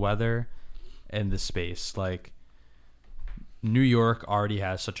thing is the weather and the space. Like New York already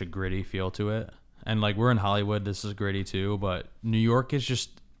has such a gritty feel to it. And like we're in Hollywood, this is gritty too, but New York is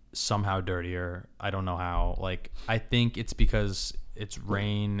just somehow dirtier. I don't know how. Like I think it's because it's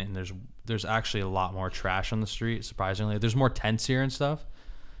rain and there's actually a lot more trash on the street, surprisingly. There's more tents here and stuff.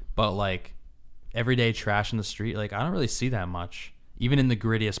 But like everyday trash in the street, like I don't really see that much. Even in the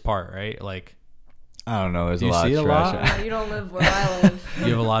grittiest part, right? Like I don't know. There's a lot of trash. No, you don't live where I live.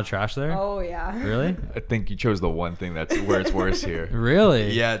 You have a lot of trash there? Oh yeah. Really? I think you chose the one thing that's where it's worse here.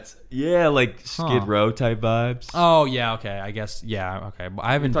 Really? Yeah, like Skid Row type vibes. Oh yeah, okay. I guess okay.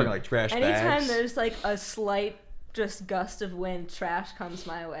 I haven't talking like trash bags. Anytime there's like a slight just gust of wind, trash comes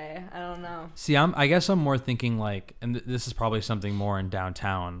my way. I don't know. See, I guess I'm more thinking like, and this is probably something more in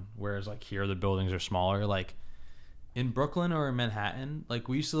downtown, whereas like here the buildings are smaller. Like in Brooklyn or in Manhattan, like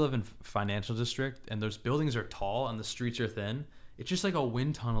we used to live in financial district, and those buildings are tall and the streets are thin. It's just like a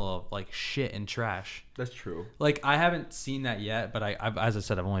wind tunnel of like shit and trash. That's true. Like I haven't seen that yet, but I've as I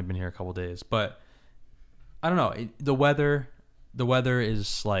said, I've only been here a couple days. But I don't know. The weather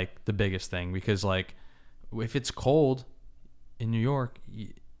is like the biggest thing, because like if it's cold in New York,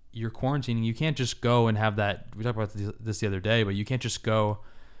 you're quarantining. You can't just go and have that. We talked about this the other day, but you can't just go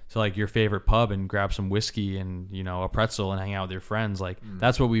to like your favorite pub and grab some whiskey and, you know, a pretzel and hang out with your friends. Like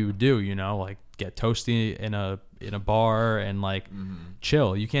that's what we would do, you know, like get toasty in a bar and like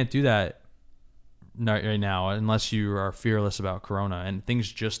chill. You can't do that right now unless you are fearless about Corona, and things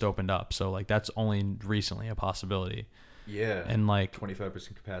just opened up. So like that's only recently a possibility. Yeah. And like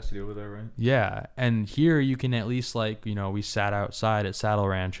 25% capacity over there, right? Yeah. And here you can at least like, you know, we sat outside at Saddle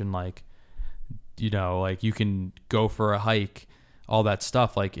Ranch and like, you know, like you can go for a hike, all that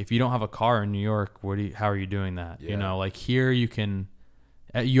stuff. Like if you don't have a car in New York, how are you doing that? Yeah. You know, like here you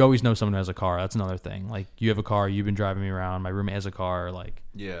always know someone who has a car. That's another thing. Like you have a car, you've been driving me around. My roommate has a car. Like,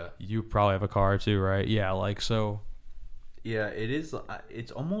 yeah, you probably have a car too, right? Yeah. Like, so. Yeah, it is.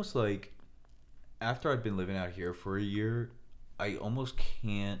 It's almost like after I've been living out here for a year, I almost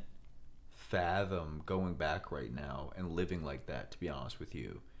can't fathom going back right now and living like that, to be honest with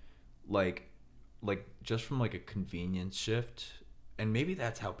you. Like just from like a convenience shift. And maybe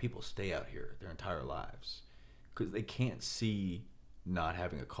that's how people stay out here their entire lives, because they can't see not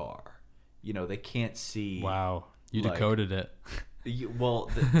having a car. You know, they can't see. Wow, you like, decoded it. Well,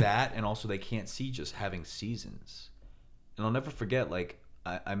 that, and also they can't see just having seasons. And I'll never forget, like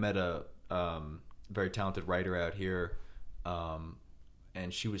I met a very talented writer out here,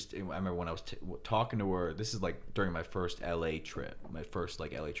 and she was. I remember when I was talking to her. This is like during my first LA trip, LA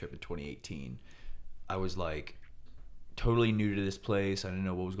trip in 2018. I was like totally new to this place. I didn't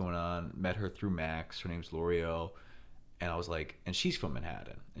know what was going on. Met her through Max. Her name's L'Oreal. And I was like, and she's from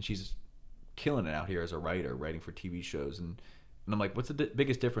Manhattan. And she's killing it out here as a writer, writing for TV shows. And I'm like, what's the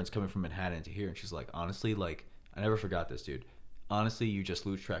biggest difference coming from Manhattan to here? And she's like, honestly, like, I never forgot this, dude. Honestly, you just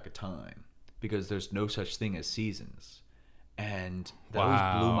lose track of time, because there's no such thing as seasons. And that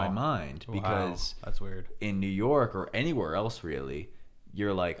always blew my mind, because that's weird. In New York or anywhere else, really,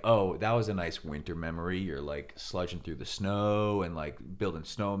 you're like, oh, that was a nice winter memory. You're like sludging through the snow and like building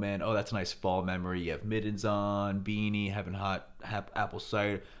snowmen. Oh, that's a nice fall memory. You have mittens on, beanie, having hot apple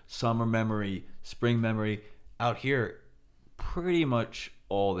cider. Summer memory, spring memory. Out here, pretty much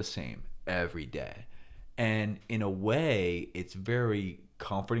all the same every day. And in a way, it's very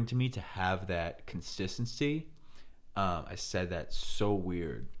comforting to me to have that consistency. I said that so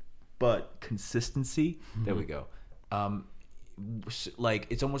weird, but consistency. There we go. Like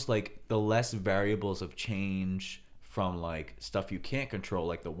it's almost like the less variables of change from like stuff you can't control,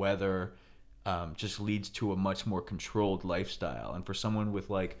 like the weather, just leads to a much more controlled lifestyle. And for someone with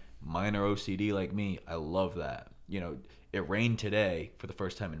like minor OCD like me, I love that. You know, it rained today for the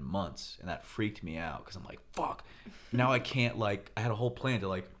first time in months, and that freaked me out because I'm like, fuck. Now I can't, like, I had a whole plan to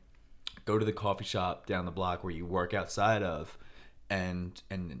like go to the coffee shop down the block where you work outside of and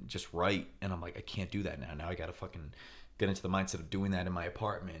just write, and I'm like, I can't do that now. Now I gotta fucking get into the mindset of doing that in my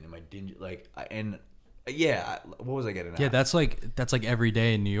apartment, in my dingy, like, and yeah, what was I getting at? Yeah, that's like every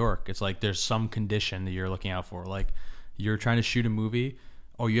day in New York. It's like there's some condition that you're looking out for. Like you're trying to shoot a movie,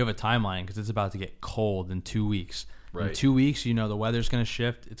 or you have a timeline because it's about to get cold in 2 weeks. Right. In 2 weeks, you know, the weather's going to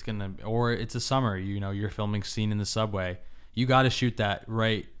shift. It's going to, or it's a summer, you know, you're filming scene in the subway. You got to shoot that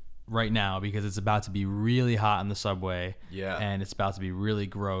right now because it's about to be really hot in the subway. Yeah. And it's about to be really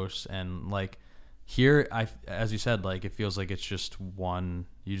gross. And like here, as you said, like it feels like it's just one,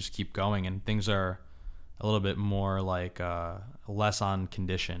 you just keep going and things are a little bit more like less on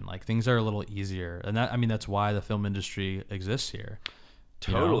condition. Like things are a little easier. And that, I mean, that's why the film industry exists here.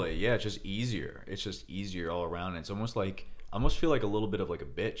 Totally. You know? Yeah, it's just easier. It's just easier all around. It's almost like, I almost feel like a little bit of like a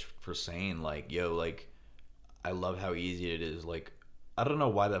bitch for saying like, yo, like, I love how easy it is. Like, I don't know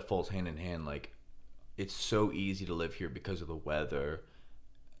why that falls hand in hand. Like, it's so easy to live here because of the weather.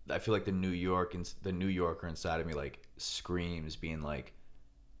 I feel like the New Yorker inside of me like screams being like,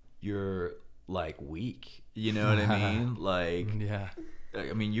 you're like weak. You know what I mean? Like, yeah.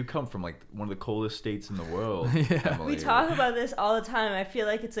 I mean, you come from like one of the coldest states in the world. Yeah. Emily. We talk about this all the time. I feel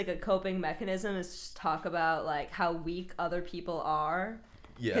like it's like a coping mechanism is just talk about like how weak other people are.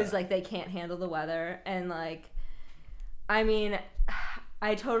 Yeah. Because like they can't handle the weather. And like, I mean,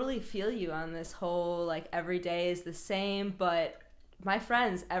 I totally feel you on this whole like every day is the same, but my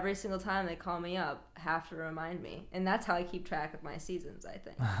friends, every single time they call me up, have to remind me. And that's how I keep track of my seasons, I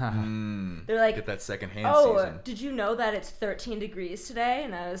think. They're like, get that secondhand season. Did you know that it's 13 degrees today?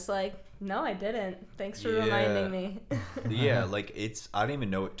 And I was like, no, I didn't. Thanks for reminding me. Yeah, like I didn't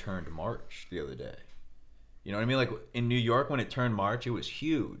even know it turned March the other day. You know what I mean? Like in New York, when it turned March, it was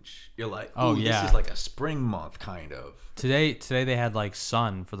huge. You're like, oh yeah, this is like a spring month kind of. Today they had like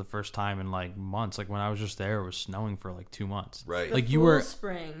sun for the first time in like months. Like when I was just there, it was snowing for like 2 months. Right. Like you were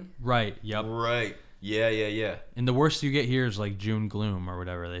spring. Right. Yep. Right. Yeah. And the worst you get here is like June gloom or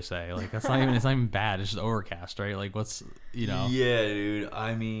whatever they say. Like that's not even it's not even bad. It's just overcast, right? Like what's Yeah, dude.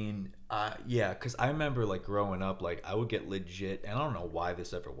 I mean, yeah, because I remember like growing up, like I would get legit, and I don't know why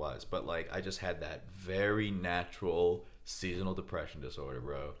this ever was, but like I just had that very natural seasonal depression disorder,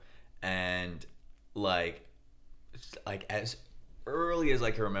 bro. And like as early as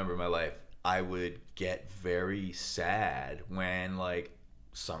I can remember in my life, I would get very sad when like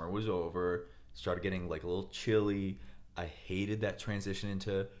summer was over, started getting like a little chilly. I hated that transition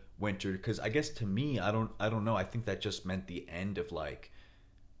into winter because I guess to me, I don't know. I think that just meant the end of like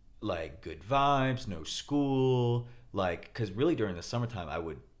good vibes, no school, like because really during the summertime I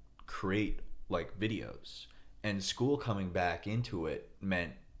would create like videos, and school coming back into it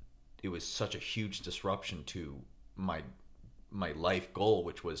meant it was such a huge disruption to my life goal,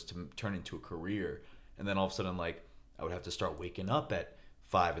 which was to turn into a career. And then all of a sudden like I would have to start waking up at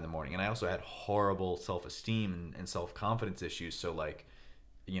 5 a.m, and I also had horrible self-esteem and self-confidence issues. So like,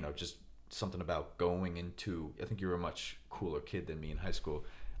 you know, just something about going into, I think you were a much cooler kid than me in high school,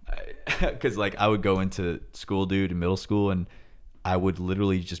 because like I would go into school, dude, in middle school, and I would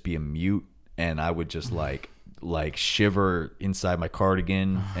literally just be a mute, and I would just like shiver inside my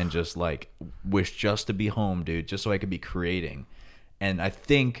cardigan and just like wish just to be home, dude, just so I could be creating. And I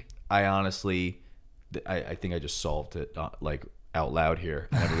think I honestly I think I just solved it like out loud here.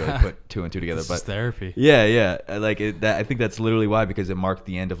 I never really put 2 and 2 together. But therapy. Yeah. Like I think that's literally why, because it marked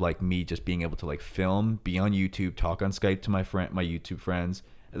the end of like me just being able to like film, be on YouTube, talk on Skype to my YouTube friends,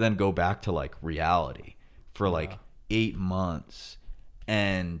 and then go back to like reality for like 8 months.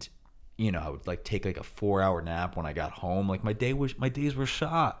 And you know, I would like take like a 4-hour nap when I got home. Like my days were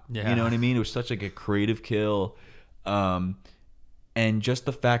shot. Yeah. You know what I mean? It was such like a creative kill. And just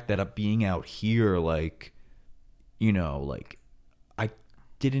the fact that being out here, like, you know, like I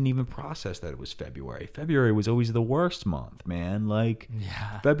didn't even process that it was February. February was always the worst month, man. Like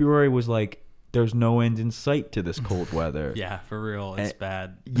February was like, there's no end in sight to this cold weather. Yeah, for real. It's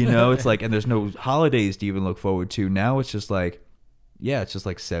bad. You know, it's like, and there's no holidays to even look forward to. Now it's just like, yeah, it's just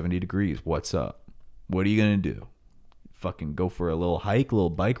like 70 degrees. What's up? What are you going to do? Fucking go for a little hike, a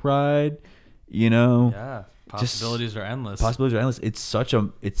little bike ride, you know? Yeah. Possibilities are endless.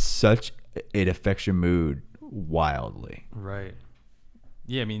 It affects your mood wildly. Right.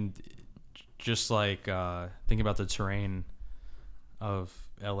 Yeah, I mean, just like think about the terrain of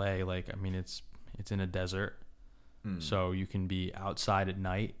LA. Like, I mean, it's in a desert. So you can be outside at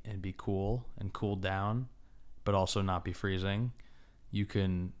night and be cool and cool down, but also not be freezing. You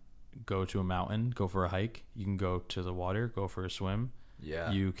can go to a mountain, go for a hike. You can go to the water, go for a swim.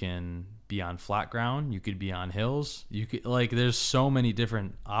 Yeah. You can be on flat ground. You could be on hills. You could there's so many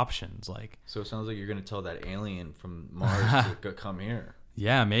different options. So it sounds like you're gonna tell that alien from Mars to come here.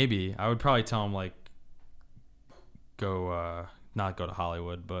 Yeah, maybe. I would probably tell him go not go to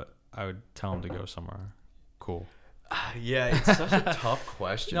Hollywood, but I would tell him to go somewhere cool. Yeah, it's such a tough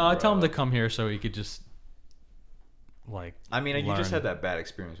question. No, I'd tell him to come here so he could just you just had that bad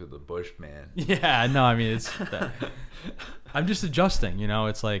experience with the Bushman. Yeah, no, I mean it's that. I'm just adjusting,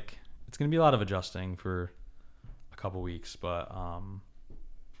 it's it's gonna be a lot of adjusting for a couple weeks, but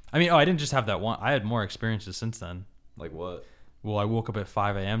I didn't just have that one. I had more experiences since then. Like what? Well, I woke up at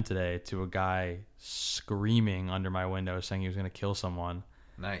 5 a.m. today to a guy screaming under my window saying he was gonna kill someone.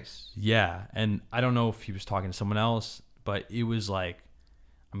 Nice. Yeah, and I don't know if he was talking to someone else, but it was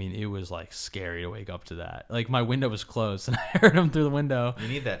it was scary to wake up to that. My window was closed and I heard him through the window. You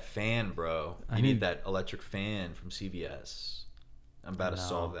need that fan, bro. You need that electric fan from CVS. I'm about to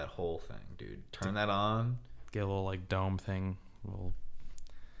solve that whole thing, dude. Turn that on. Get a little dome thing.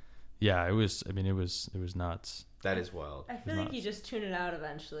 Yeah, it was nuts. That is wild. I feel like you just tune it out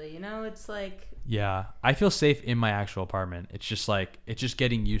eventually. It's Yeah, I feel safe in my actual apartment. It's just it's just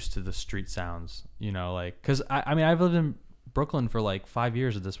getting used to the street sounds. Because I've lived in Brooklyn for 4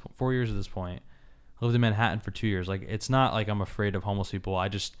 years at this point. I lived in Manhattan for 2 years. It's not I'm afraid of homeless people.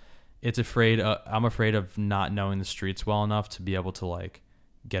 I'm afraid of not knowing the streets well enough to be able to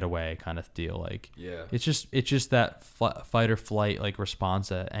get away kind of deal. Yeah, it's just that fight or flight response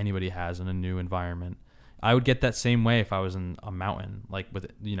that anybody has in a new environment. I would get that same way if I was in a mountain,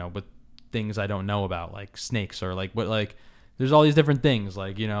 with things I don't know about, snakes or there's all these different things,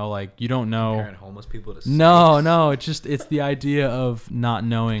 you don't know. Comparing homeless people to snakes. No, it's the idea of not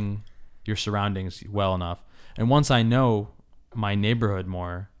knowing your surroundings well enough. And once I know my neighborhood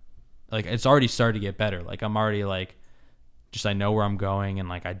more, it's already started to get better. I'm already just I know where I'm going,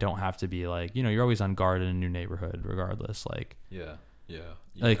 and I don't have to be you're always on guard in a new neighborhood regardless. Yeah.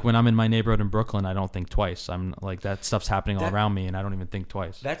 When I'm in my neighborhood in Brooklyn, I don't think twice. I'm that stuff's happening all around me and I don't even think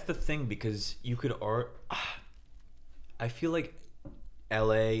twice. That's the thing, because you could I feel like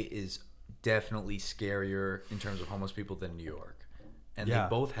LA is definitely scarier in terms of homeless people than New York. And they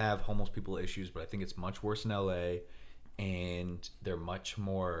both have homeless people issues, but I think it's much worse in LA, and they're much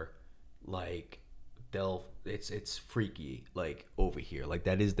more it's freaky over here.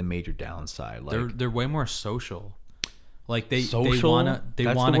 That is the major downside. They're way more social. Social? They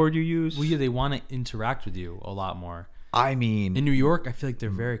That's wanna, the word you use? Well, yeah, they want to interact with you a lot more. I mean, in New York, I feel like they're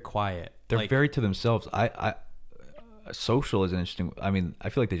very quiet. They're very to themselves. Social is an interesting. I mean, I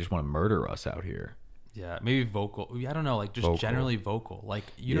feel like they just want to murder us out here. Yeah, maybe vocal. I don't know, just vocal. Generally vocal.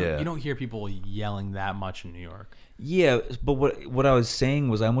 You don't hear people yelling that much in New York. Yeah, but what I was saying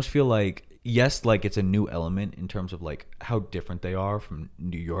was I almost feel yes, it's a new element in terms of how different they are from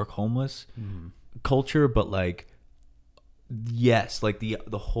New York homeless culture, but yes, the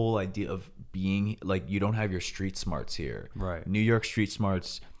whole idea of being you don't have your street smarts here. Right. New York street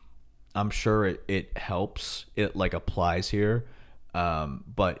smarts, I'm sure it helps. It applies here,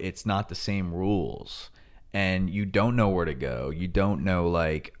 but it's not the same rules, and you don't know where to go. You don't know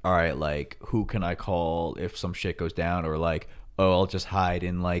all right, who can I call if some shit goes down, or oh, I'll just hide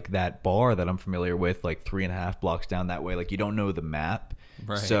in that bar that I'm familiar with 3.5 blocks down that way. You don't know the map.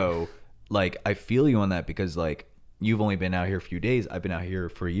 Right. So I feel you on that, because you've only been out here a few days. I've been out here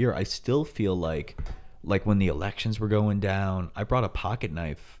for a year. I still feel like when the elections were going down, I brought a pocket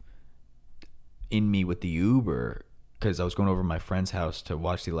knife in me with the Uber because I was going over to my friend's house to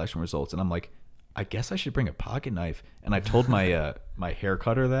watch the election results, and I'm I guess I should bring a pocket knife. And I told my my hair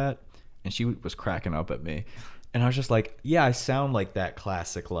cutter that, and she was cracking up at me. And I was just yeah, I sound like that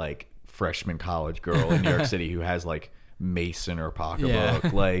classic freshman college girl in New York City who has mace in her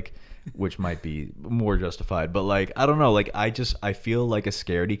pocketbook, which might be more justified. But I don't know, I feel like a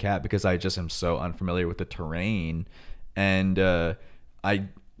scaredy cat because I just am so unfamiliar with the terrain. And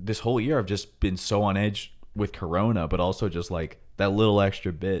this whole year I've just been so on edge with Corona, but also just that little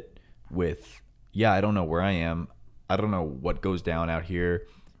extra bit with, I don't know where I am. I don't know what goes down out here.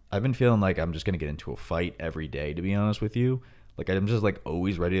 I've been feeling I'm just going to get into a fight every day, to be honest with you. I'm just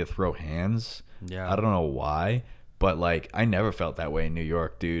always ready to throw hands. Yeah. I don't know why, but I never felt that way in New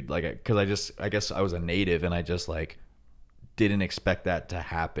York, dude. Because I guess I was a native and I just didn't expect that to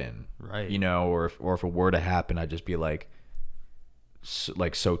happen. Right. Or if it were to happen, I'd just be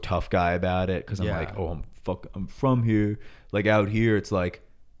so tough guy about it. Because I'm oh, I'm from here. Out here, it's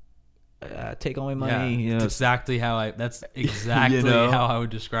take all my money. Yeah, that's exactly how I how I would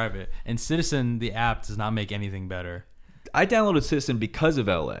describe it. And Citizen, the app, does not make anything better. I downloaded Citizen because of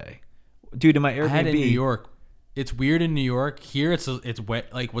LA. Dude, in my Airbnb. I had it in New York. It's weird in New York. Here, it's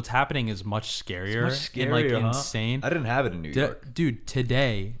wet. Like, what's happening is much scarier. And, like, insane. I didn't have it in New York. Dude,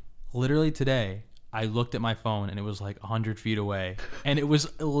 literally today, I looked at my phone and it was like 100 feet away. And it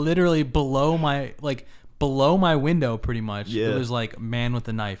was literally below my window, pretty much. Yeah. It was like man with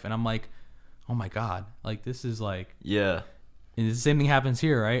a knife. And I'm like, oh my God. Like, this is like. Yeah. And the same thing happens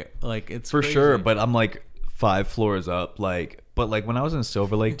here, right? Like, it's for crazy. sure. But I'm like 5 floors up. Like, but like when I was in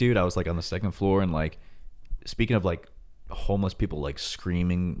Silver Lake, dude, I was like on the 2nd floor. And like, speaking of like homeless people, like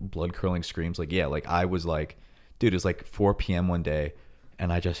screaming, blood curling screams. Like, yeah, like I was like, dude, it's like 4 p.m. one day.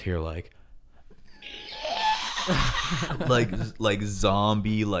 And I just hear like. like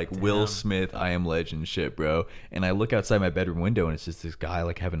zombie, like damn. Will Smith, I Am Legend shit, bro. And I look outside my bedroom window and it's just this guy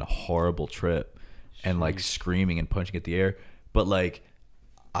like having a horrible trip and like screaming and punching at the air. But like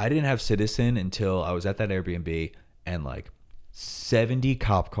I didn't have Citizen until I was at that Airbnb and like 70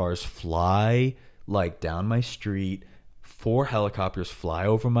 cop cars fly like down my street, 4 helicopters fly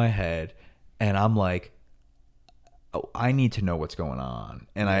over my head, and I'm like, oh, I need to know what's going on.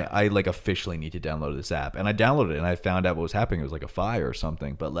 And yeah. I like officially need to download this app. And I downloaded it and I found out what was happening. It was like a fire or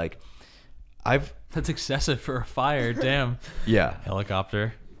something. But like that's excessive for a fire. Damn. Yeah.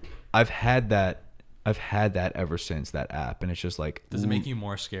 Helicopter. I've had that ever since, that app. And it's just like, does it make you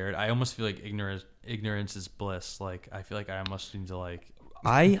more scared? I almost feel like ignorance is bliss. Like I feel like I almost need to like.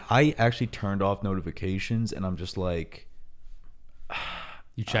 I actually turned off notifications and I'm just like.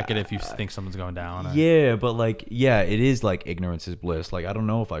 You check it if you think something's going down. Yeah, but like, yeah, it is like ignorance is bliss. Like, I don't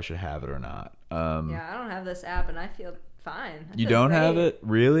know if I should have it or not. Yeah, I don't have this app and I feel fine. You don't have it?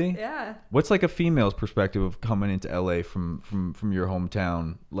 Really? Yeah. What's like a female's perspective of coming into LA from your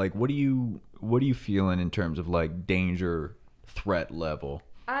hometown? Like, what are you feeling in terms of like danger, threat level?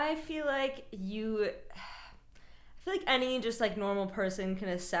 I feel like any just like normal person can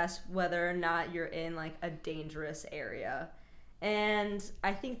assess whether or not you're in like a dangerous area. And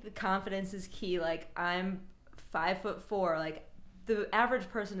I think the confidence is key. Like, I'm 5'4". Like, the average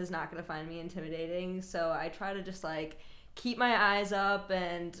person is not going to find me intimidating. So I try to just like keep my eyes up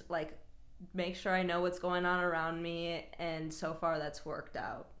and like make sure I know what's going on around me. And so far that's worked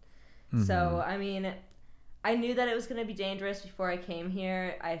out. Mm-hmm. So, I mean, I knew that it was going to be dangerous before I came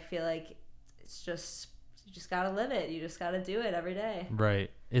here. I feel like it's just, you just got to live it. You just got to do it every day.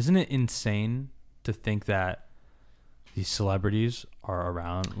 Right. Isn't it insane to think that these celebrities are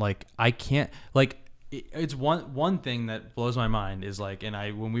around? Like, I can't, like, it's one thing that blows my mind is like, and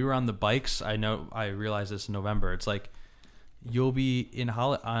when we were on the bikes, I realized this in November. It's like, you'll be in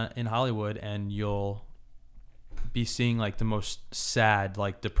Hollywood and you'll be seeing like the most sad,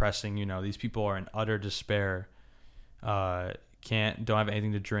 like depressing, these people are in utter despair, don't have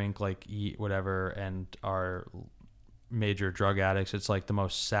anything to drink, like eat, whatever, and are major drug addicts. It's like the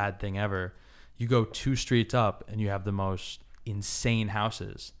most sad thing ever. You go 2 streets up and you have the most insane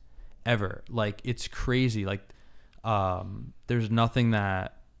houses ever. Like, it's crazy. Like, there's nothing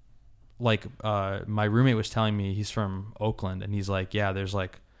that, like, my roommate was telling me, he's from Oakland, and he's like, yeah, there's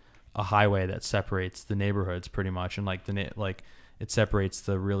like a highway that separates the neighborhoods pretty much. And like it separates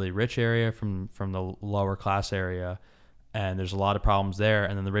the really rich area from the lower class area. And there's a lot of problems there.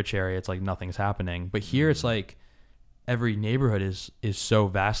 And then the rich area, it's like nothing's happening. But here it's like, every neighborhood is so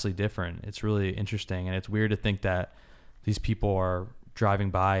vastly different. It's really interesting, and it's weird to think that these people are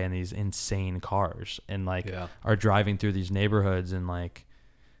driving by in these insane cars and like are driving through these neighborhoods, and like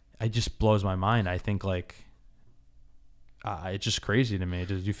it just blows my mind. I think like it's just crazy to me.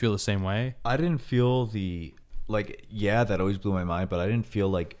 Did you feel the same way? I didn't feel that always blew my mind, but I didn't feel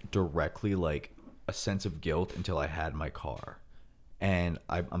like directly like a sense of guilt until I had my car. And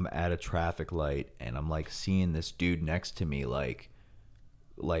I'm at a traffic light, and I'm like seeing this dude next to me, like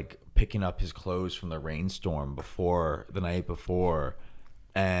picking up his clothes from the rainstorm the night before,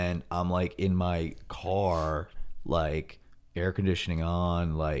 and I'm like in my car, like air conditioning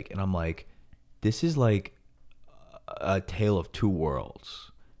on, like, and I'm like, this is like a tale of two worlds.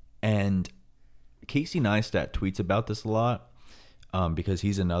 And Casey Neistat tweets about this a lot, because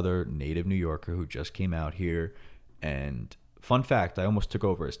he's another native New Yorker who just came out here, and. Fun fact, I almost took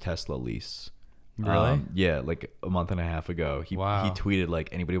over his Tesla lease. Really? Yeah, like a month and a half ago. He tweeted like,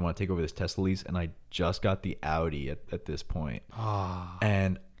 anybody want to take over this Tesla lease? And I just got the Audi at this point.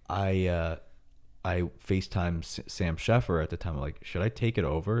 And I FaceTimed Sam Sheffer at the time. I'm like, should I take it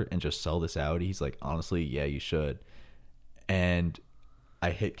over and just sell this Audi? He's like, honestly, yeah, you should. And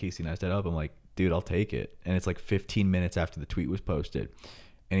I hit Casey Neistat up. I'm like, dude, I'll take it. And it's like 15 minutes after the tweet was posted.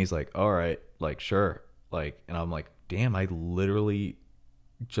 And he's like, all right, like, sure. Like, and I'm like, damn, I literally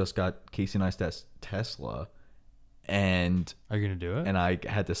just got Casey Neistat's Tesla. And are you going to do it? And I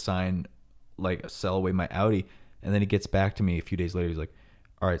had to sign, like, sell away my Audi. And then he gets back to me a few days later. He's like,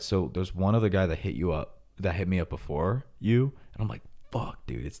 all right, so there's one other guy that hit me up before you. And I'm like, fuck,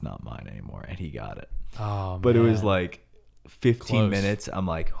 dude, it's not mine anymore. And he got it. Oh, but man. it was like 15 Close. minutes. I'm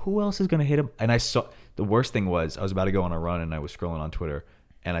like, who else is going to hit him? And I saw, the worst thing was I was about to go on a run and I was scrolling on Twitter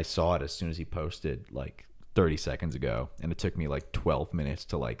and I saw it as soon as he posted, like 30 seconds ago. And it took me like 12 minutes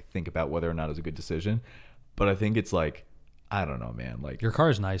to like think about whether or not it was a good decision. But I think it's like, I don't know, man. Like, your car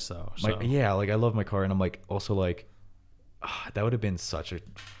is nice though. So. Yeah, like I love my car. And I'm like, also like, that would have been such a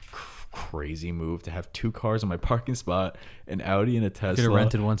crazy move to have 2 cars in my parking spot, an Audi and a Tesla. You could have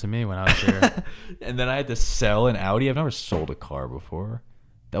rented one to me when I was there. And then I had to sell an Audi. I've never sold a car before.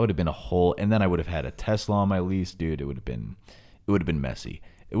 That would have been a whole, and then I would have had a Tesla on my lease, dude. It would have been messy.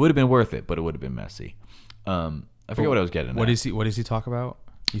 It would have been worth it, but it would have been messy. I forget what I was getting at. What does he talk about?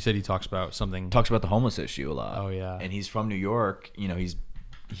 You said he talks about something. Talks about the homeless issue a lot. Oh yeah. And he's from New York. You know,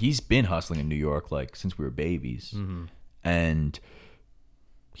 he's been hustling in New York like since we were babies. Mm-hmm. And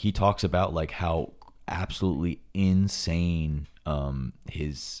he talks about like how absolutely insane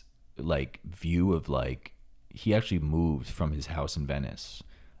his like view of like he actually moved from his house in Venice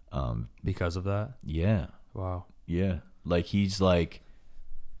because of that. Yeah. Wow. Yeah. Like he's like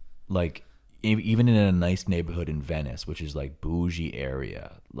even in a nice neighborhood in Venice, which is like bougie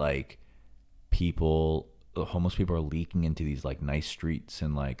area, like homeless people are leaking into these like nice streets.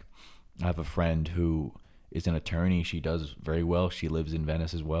 And like I have a friend who is an attorney. She does very well. She lives in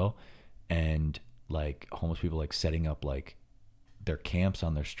Venice as well. And like homeless people like setting up like their camps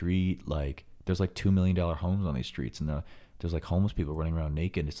on their street. Like there's like $2 million homes on these streets, and there's like homeless people running around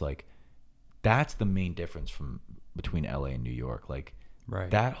naked. It's like, that's the main difference between LA and New York. Like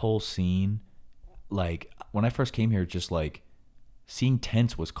right. That whole scene, like when I first came here, just like seeing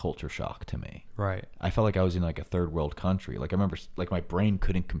tents was culture shock to me. Right. I felt like I was in like a third world country. Like I remember like my brain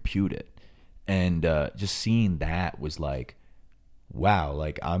couldn't compute it. And just seeing that was like, wow,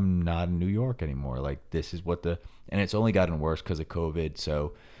 like I'm not in New York anymore. Like this is and it's only gotten worse because of COVID.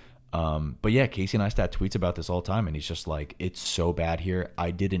 So, but yeah, Casey Neistat tweets about this all the time. And he's just like, it's so bad here.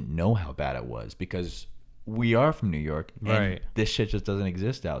 I didn't know how bad it was because we are from New York. And right. This shit just doesn't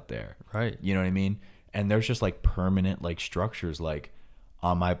exist out there. Right. You know what I mean? And there's just like permanent like structures. Like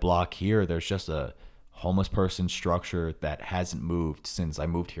on my block here, there's just a homeless person structure that hasn't moved since I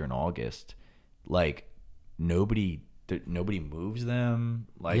moved here in August. Like nobody moves them.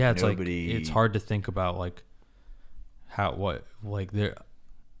 Like yeah, it's nobody. Like, it's hard to think about like there.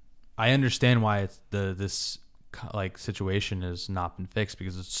 I understand why this like situation has not been fixed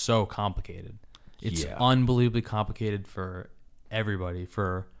because it's so complicated. It's unbelievably complicated for everybody,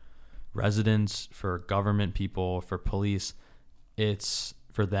 for residents, for government people, for police. It's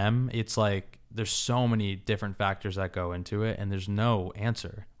for them. It's like there's so many different factors that go into it, and there's no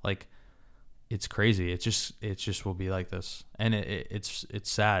answer. Like. It's crazy. It just will be like this, and it's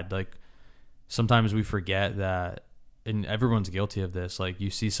sad. Like sometimes we forget that, and everyone's guilty of this. Like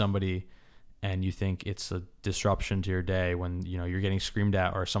you see somebody, and you think it's a disruption to your day when you're getting screamed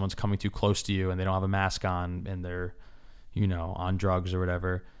at, or someone's coming too close to you and they don't have a mask on and they're, on drugs or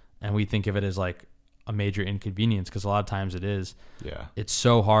whatever, and we think of it as like a major inconvenience because a lot of times it is. Yeah. It's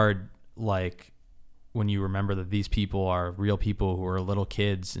so hard, like when you remember that these people are real people who are little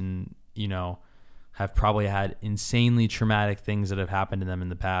kids and. Have probably had insanely traumatic things that have happened to them in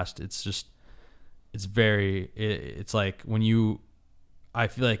the past. It's like I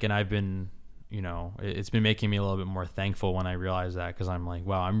feel like, and I've been, it's been making me a little bit more thankful when I realize that, because I'm like,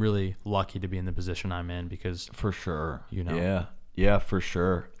 wow, I'm really lucky to be in the position I'm in because for sure, yeah, for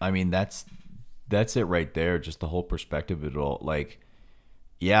sure. I mean, that's it right there. Just the whole perspective of it all. Like,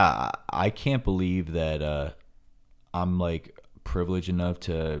 yeah, I can't believe that I'm like privileged enough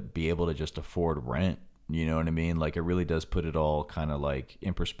to be able to just afford rent. You know what I mean? Like it really does put it all kind of like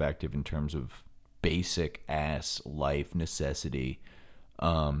in perspective in terms of basic ass life necessity.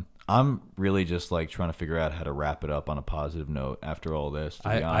 I'm really just like trying to figure out how to wrap it up on a positive note after all this. To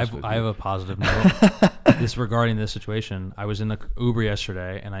be honest with you. I have a positive note. This regarding this situation. I was in the Uber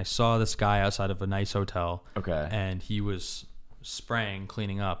yesterday and I saw this guy outside of a nice hotel. Okay. And he was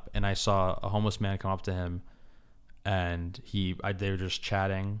cleaning up, and I saw a homeless man come up to him. And they were just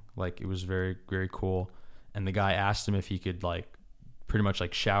chatting, like it was very, very cool. And the guy asked him if he could like pretty much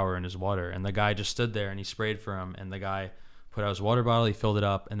like shower in his water. And the guy just stood there and he sprayed for him. And the guy put out his water bottle, he filled it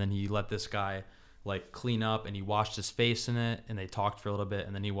up, and then he let this guy like clean up and he washed his face in it. And they talked for a little bit,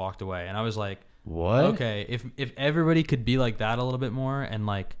 and then he walked away. And I was like, What? Okay, if everybody could be like that a little bit more, and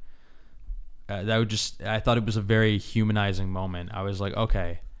like that would just, I thought it was a very humanizing moment. I was like,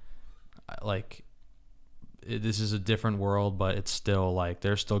 okay, like this is a different world, but it's still like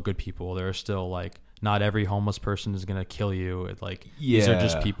there's still good people. There's still like not every homeless person is gonna kill you. It, like these are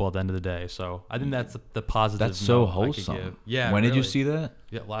just people at the end of the day. So I think that's the positive. That's so wholesome. Yeah. When did you see that?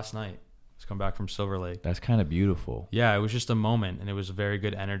 Yeah, last night. Just come back from Silver Lake. That's kind of beautiful. Yeah, it was just a moment, and it was very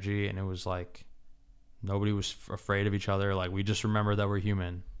good energy, and it was like nobody was afraid of each other. Like we just remember that we're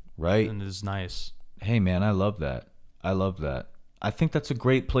human. Right. And it's nice. Hey man, I love that. I think that's a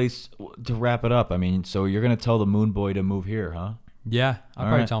great place to wrap it up. I mean, so you're going to tell the Moon Boy to move here, huh? Yeah, I'll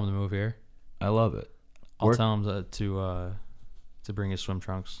probably tell him to move here. I love it. I'll tell him to bring his swim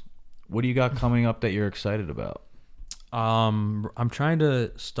trunks. What do you got coming up that you're excited about? I'm trying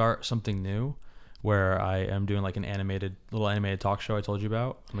to start something new where I am doing like an little animated talk show I told you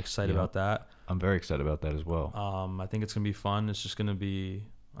about. I'm excited about that. I'm very excited about that as well. I think it's going to be fun. It's just going to be,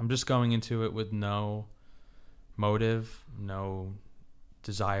 I'm just going into it with no motive, no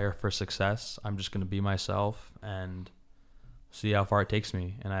desire for success. I'm just going to be myself and see how far it takes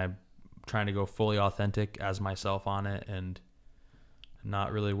me. And I'm trying to go fully authentic as myself on it and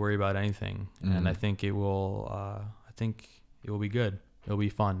not really worry about anything. Mm-hmm. And I think it will be good. It'll be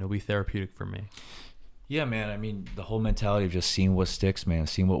fun. It'll be therapeutic for me. Yeah, man. I mean, the whole mentality of just seeing what sticks, man,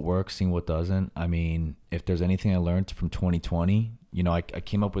 seeing what works, seeing what doesn't. I mean, if there's anything I learned from 2020, you know, I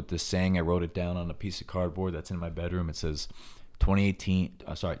came up with this saying. I wrote it down on a piece of cardboard that's in my bedroom. It says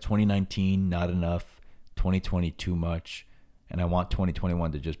 2019, not enough, 2020, too much. And I want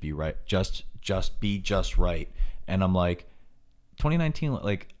 2021 to just be right, just be just right. And I'm like, 2019,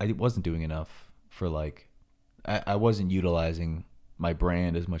 like I wasn't doing enough for like, I wasn't utilizing my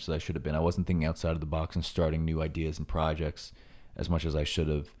brand as much as I should have been. I wasn't thinking outside of the box and starting new ideas and projects as much as I should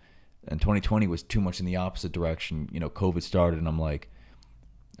have. And 2020 was too much in the opposite direction. You know, COVID started, and I'm like,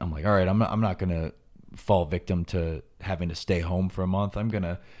 all right, I'm not gonna fall victim to having to stay home for a month. I'm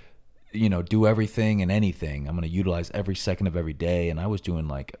gonna, you know, do everything and anything. I'm gonna utilize every second of every day. And I was doing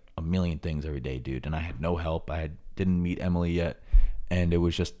like a million things every day, dude. And I had no help. Didn't meet Emily yet, and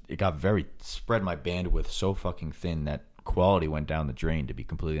it got spread my bandwidth so fucking thin that quality went down the drain, to be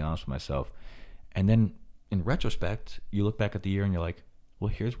completely honest with myself. And then in retrospect, you look back at the year and you're like, well,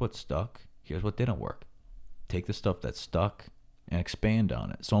 here's what stuck, here's what didn't work. Take the stuff that stuck and expand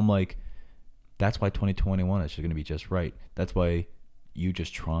on it. So I'm like, that's why 2021 is just going to be just right. That's why you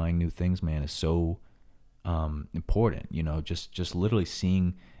just trying new things, man, is so important. You know, just literally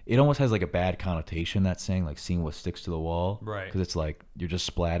seeing. It almost has like a bad connotation, that saying, like seeing what sticks to the wall, right? Because it's like you're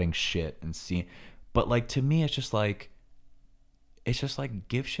just splatting shit and seeing. But like to me, it's just like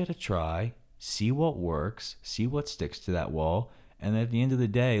give shit a try, see what works, see what sticks to that wall, and then at the end of the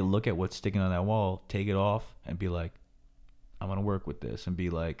day, look at what's sticking on that wall, take it off, and be like, I'm gonna work with this, and be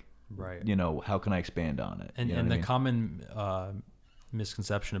like, right, you know, how can I expand on it? And you know the common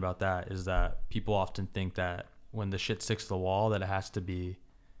misconception about that is that people often think that when the shit sticks to the wall, that it has to be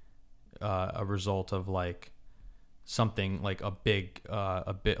a result of like something like a bit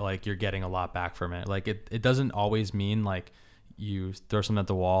like you're getting a lot back from it. Like it doesn't always mean like you throw something at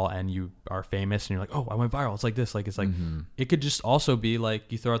the wall and you are famous and you're like, oh, I went viral. It's like this. Like it's like It could just also be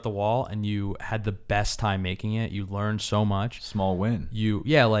like you throw at the wall and you had the best time making it. You learned so much. Small win.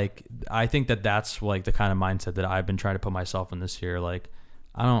 Like I think that's like the kind of mindset that I've been trying to put myself in this year. Like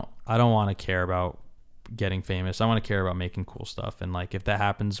I don't want to care about getting famous. I want to care about making cool stuff, and like if that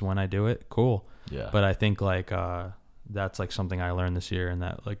happens when I do it, cool. Yeah. But I think like that's like something I learned this year, and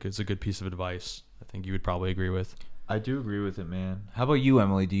that like it's a good piece of advice. I think you would probably agree with. I do agree with it, man. How about you,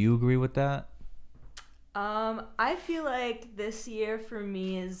 Emily? Do you agree with that? I feel like this year for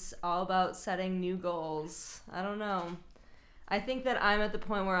me is all about setting new goals. I don't know. I think that I'm at the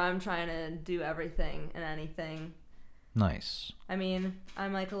point where I'm trying to do everything and anything. Nice. I mean,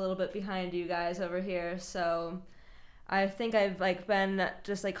 I'm like a little bit behind you guys over here, so I think I've like been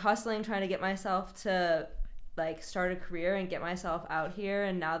just like hustling, trying to get myself to like start a career and get myself out here.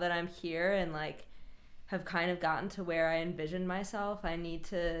 And now that I'm here and like have kind of gotten to where I envisioned myself, I need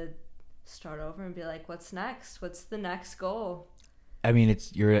to start over and be like, what's next? What's the next goal? I mean,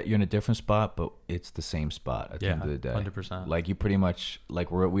 you're in a different spot, but it's the same spot at the end of the day. 100%. Like you pretty much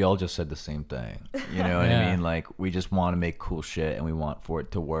like we all just said the same thing. You know what I mean? Like we just want to make cool shit and we want for it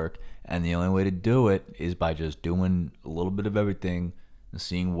to work, and the only way to do it is by just doing a little bit of everything and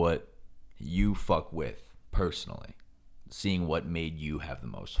seeing what you fuck with personally, seeing what made you have the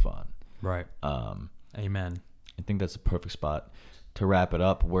most fun. Right. Amen. I think that's a perfect spot to wrap it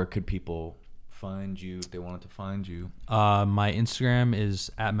up. Where could people find you, if they wanted to find you? My Instagram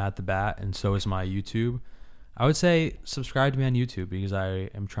is @MattTheBat, and so is my YouTube. I would say subscribe to me on YouTube because I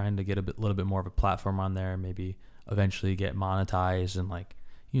am trying to get a little bit more of a platform on there. Maybe eventually get monetized and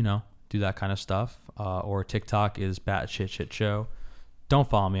do that kind of stuff. Or TikTok is @BatShitShitShow. Don't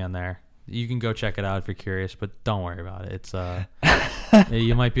follow me on there. You can go check it out if you're curious, but don't worry about it. It's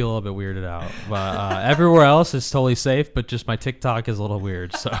you might be a little bit weirded out, but everywhere else is totally safe. But just my TikTok is a little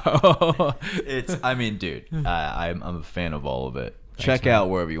weird. So dude, I'm a fan of all of it. Thanks, check man. out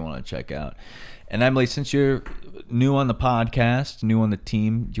wherever you want to check out. And Emily, since you're new on the podcast, new on the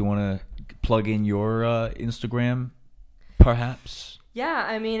team, do you want to plug in your Instagram, perhaps? Yeah,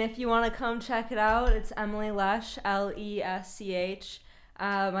 I mean, if you want to come check it out, it's Emily Lesh, Lesch.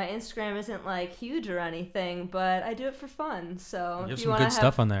 My Instagram isn't like huge or anything, but I do it for fun. So you have some good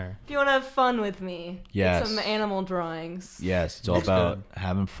stuff on there. If you want to have fun with me, yes, get some animal drawings. Yes, it's all about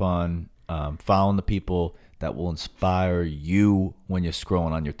having fun, following the people that will inspire you when you're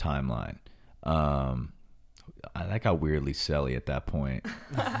scrolling on your timeline. That got weirdly selly at that point.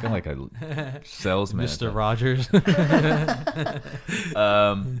 I feel like a salesman. Mr. Rogers.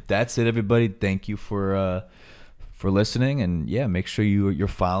 That's it, everybody. Thank you for listening, and yeah, make sure you're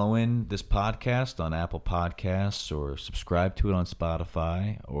following this podcast on Apple Podcasts or subscribe to it on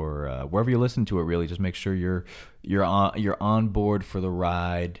Spotify or wherever you listen to it. Really, just make sure you're on board for the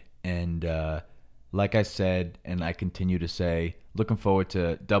ride. And like I said, and I continue to say, looking forward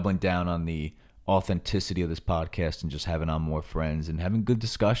to doubling down on the authenticity of this podcast and just having on more friends and having good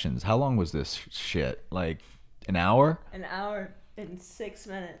discussions. How long was this shit? Like an hour? An hour and 6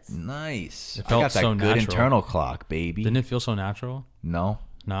 minutes. Nice. It felt I got that so good natural. internal clock, baby. Didn't it feel so natural? No.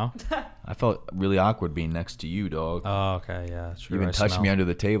 No? I felt really awkward being next to you, dog. Oh, okay, yeah, that's true. You've been touching me under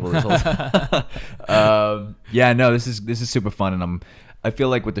the table this whole time. Yeah, no, this is super fun, and I feel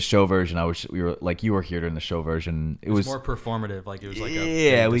like with the show version, you were here during the show version. It was more performative, like it was like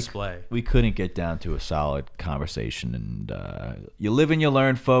a big display. We couldn't get down to a solid conversation, and you live and you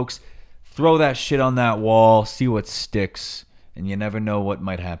learn, folks. Throw that shit on that wall, see what sticks, and you never know what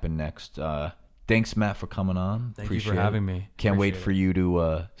might happen next. Thanks, Matt, for coming on. Thank you for having me. Can't wait for you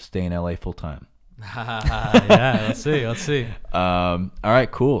to stay in LA full time. Yeah, let's see. All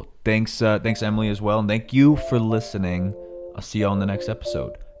right, cool. Thanks, Emily, as well, and thank you for listening. I'll see you on the next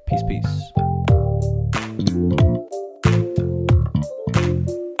episode. Peace.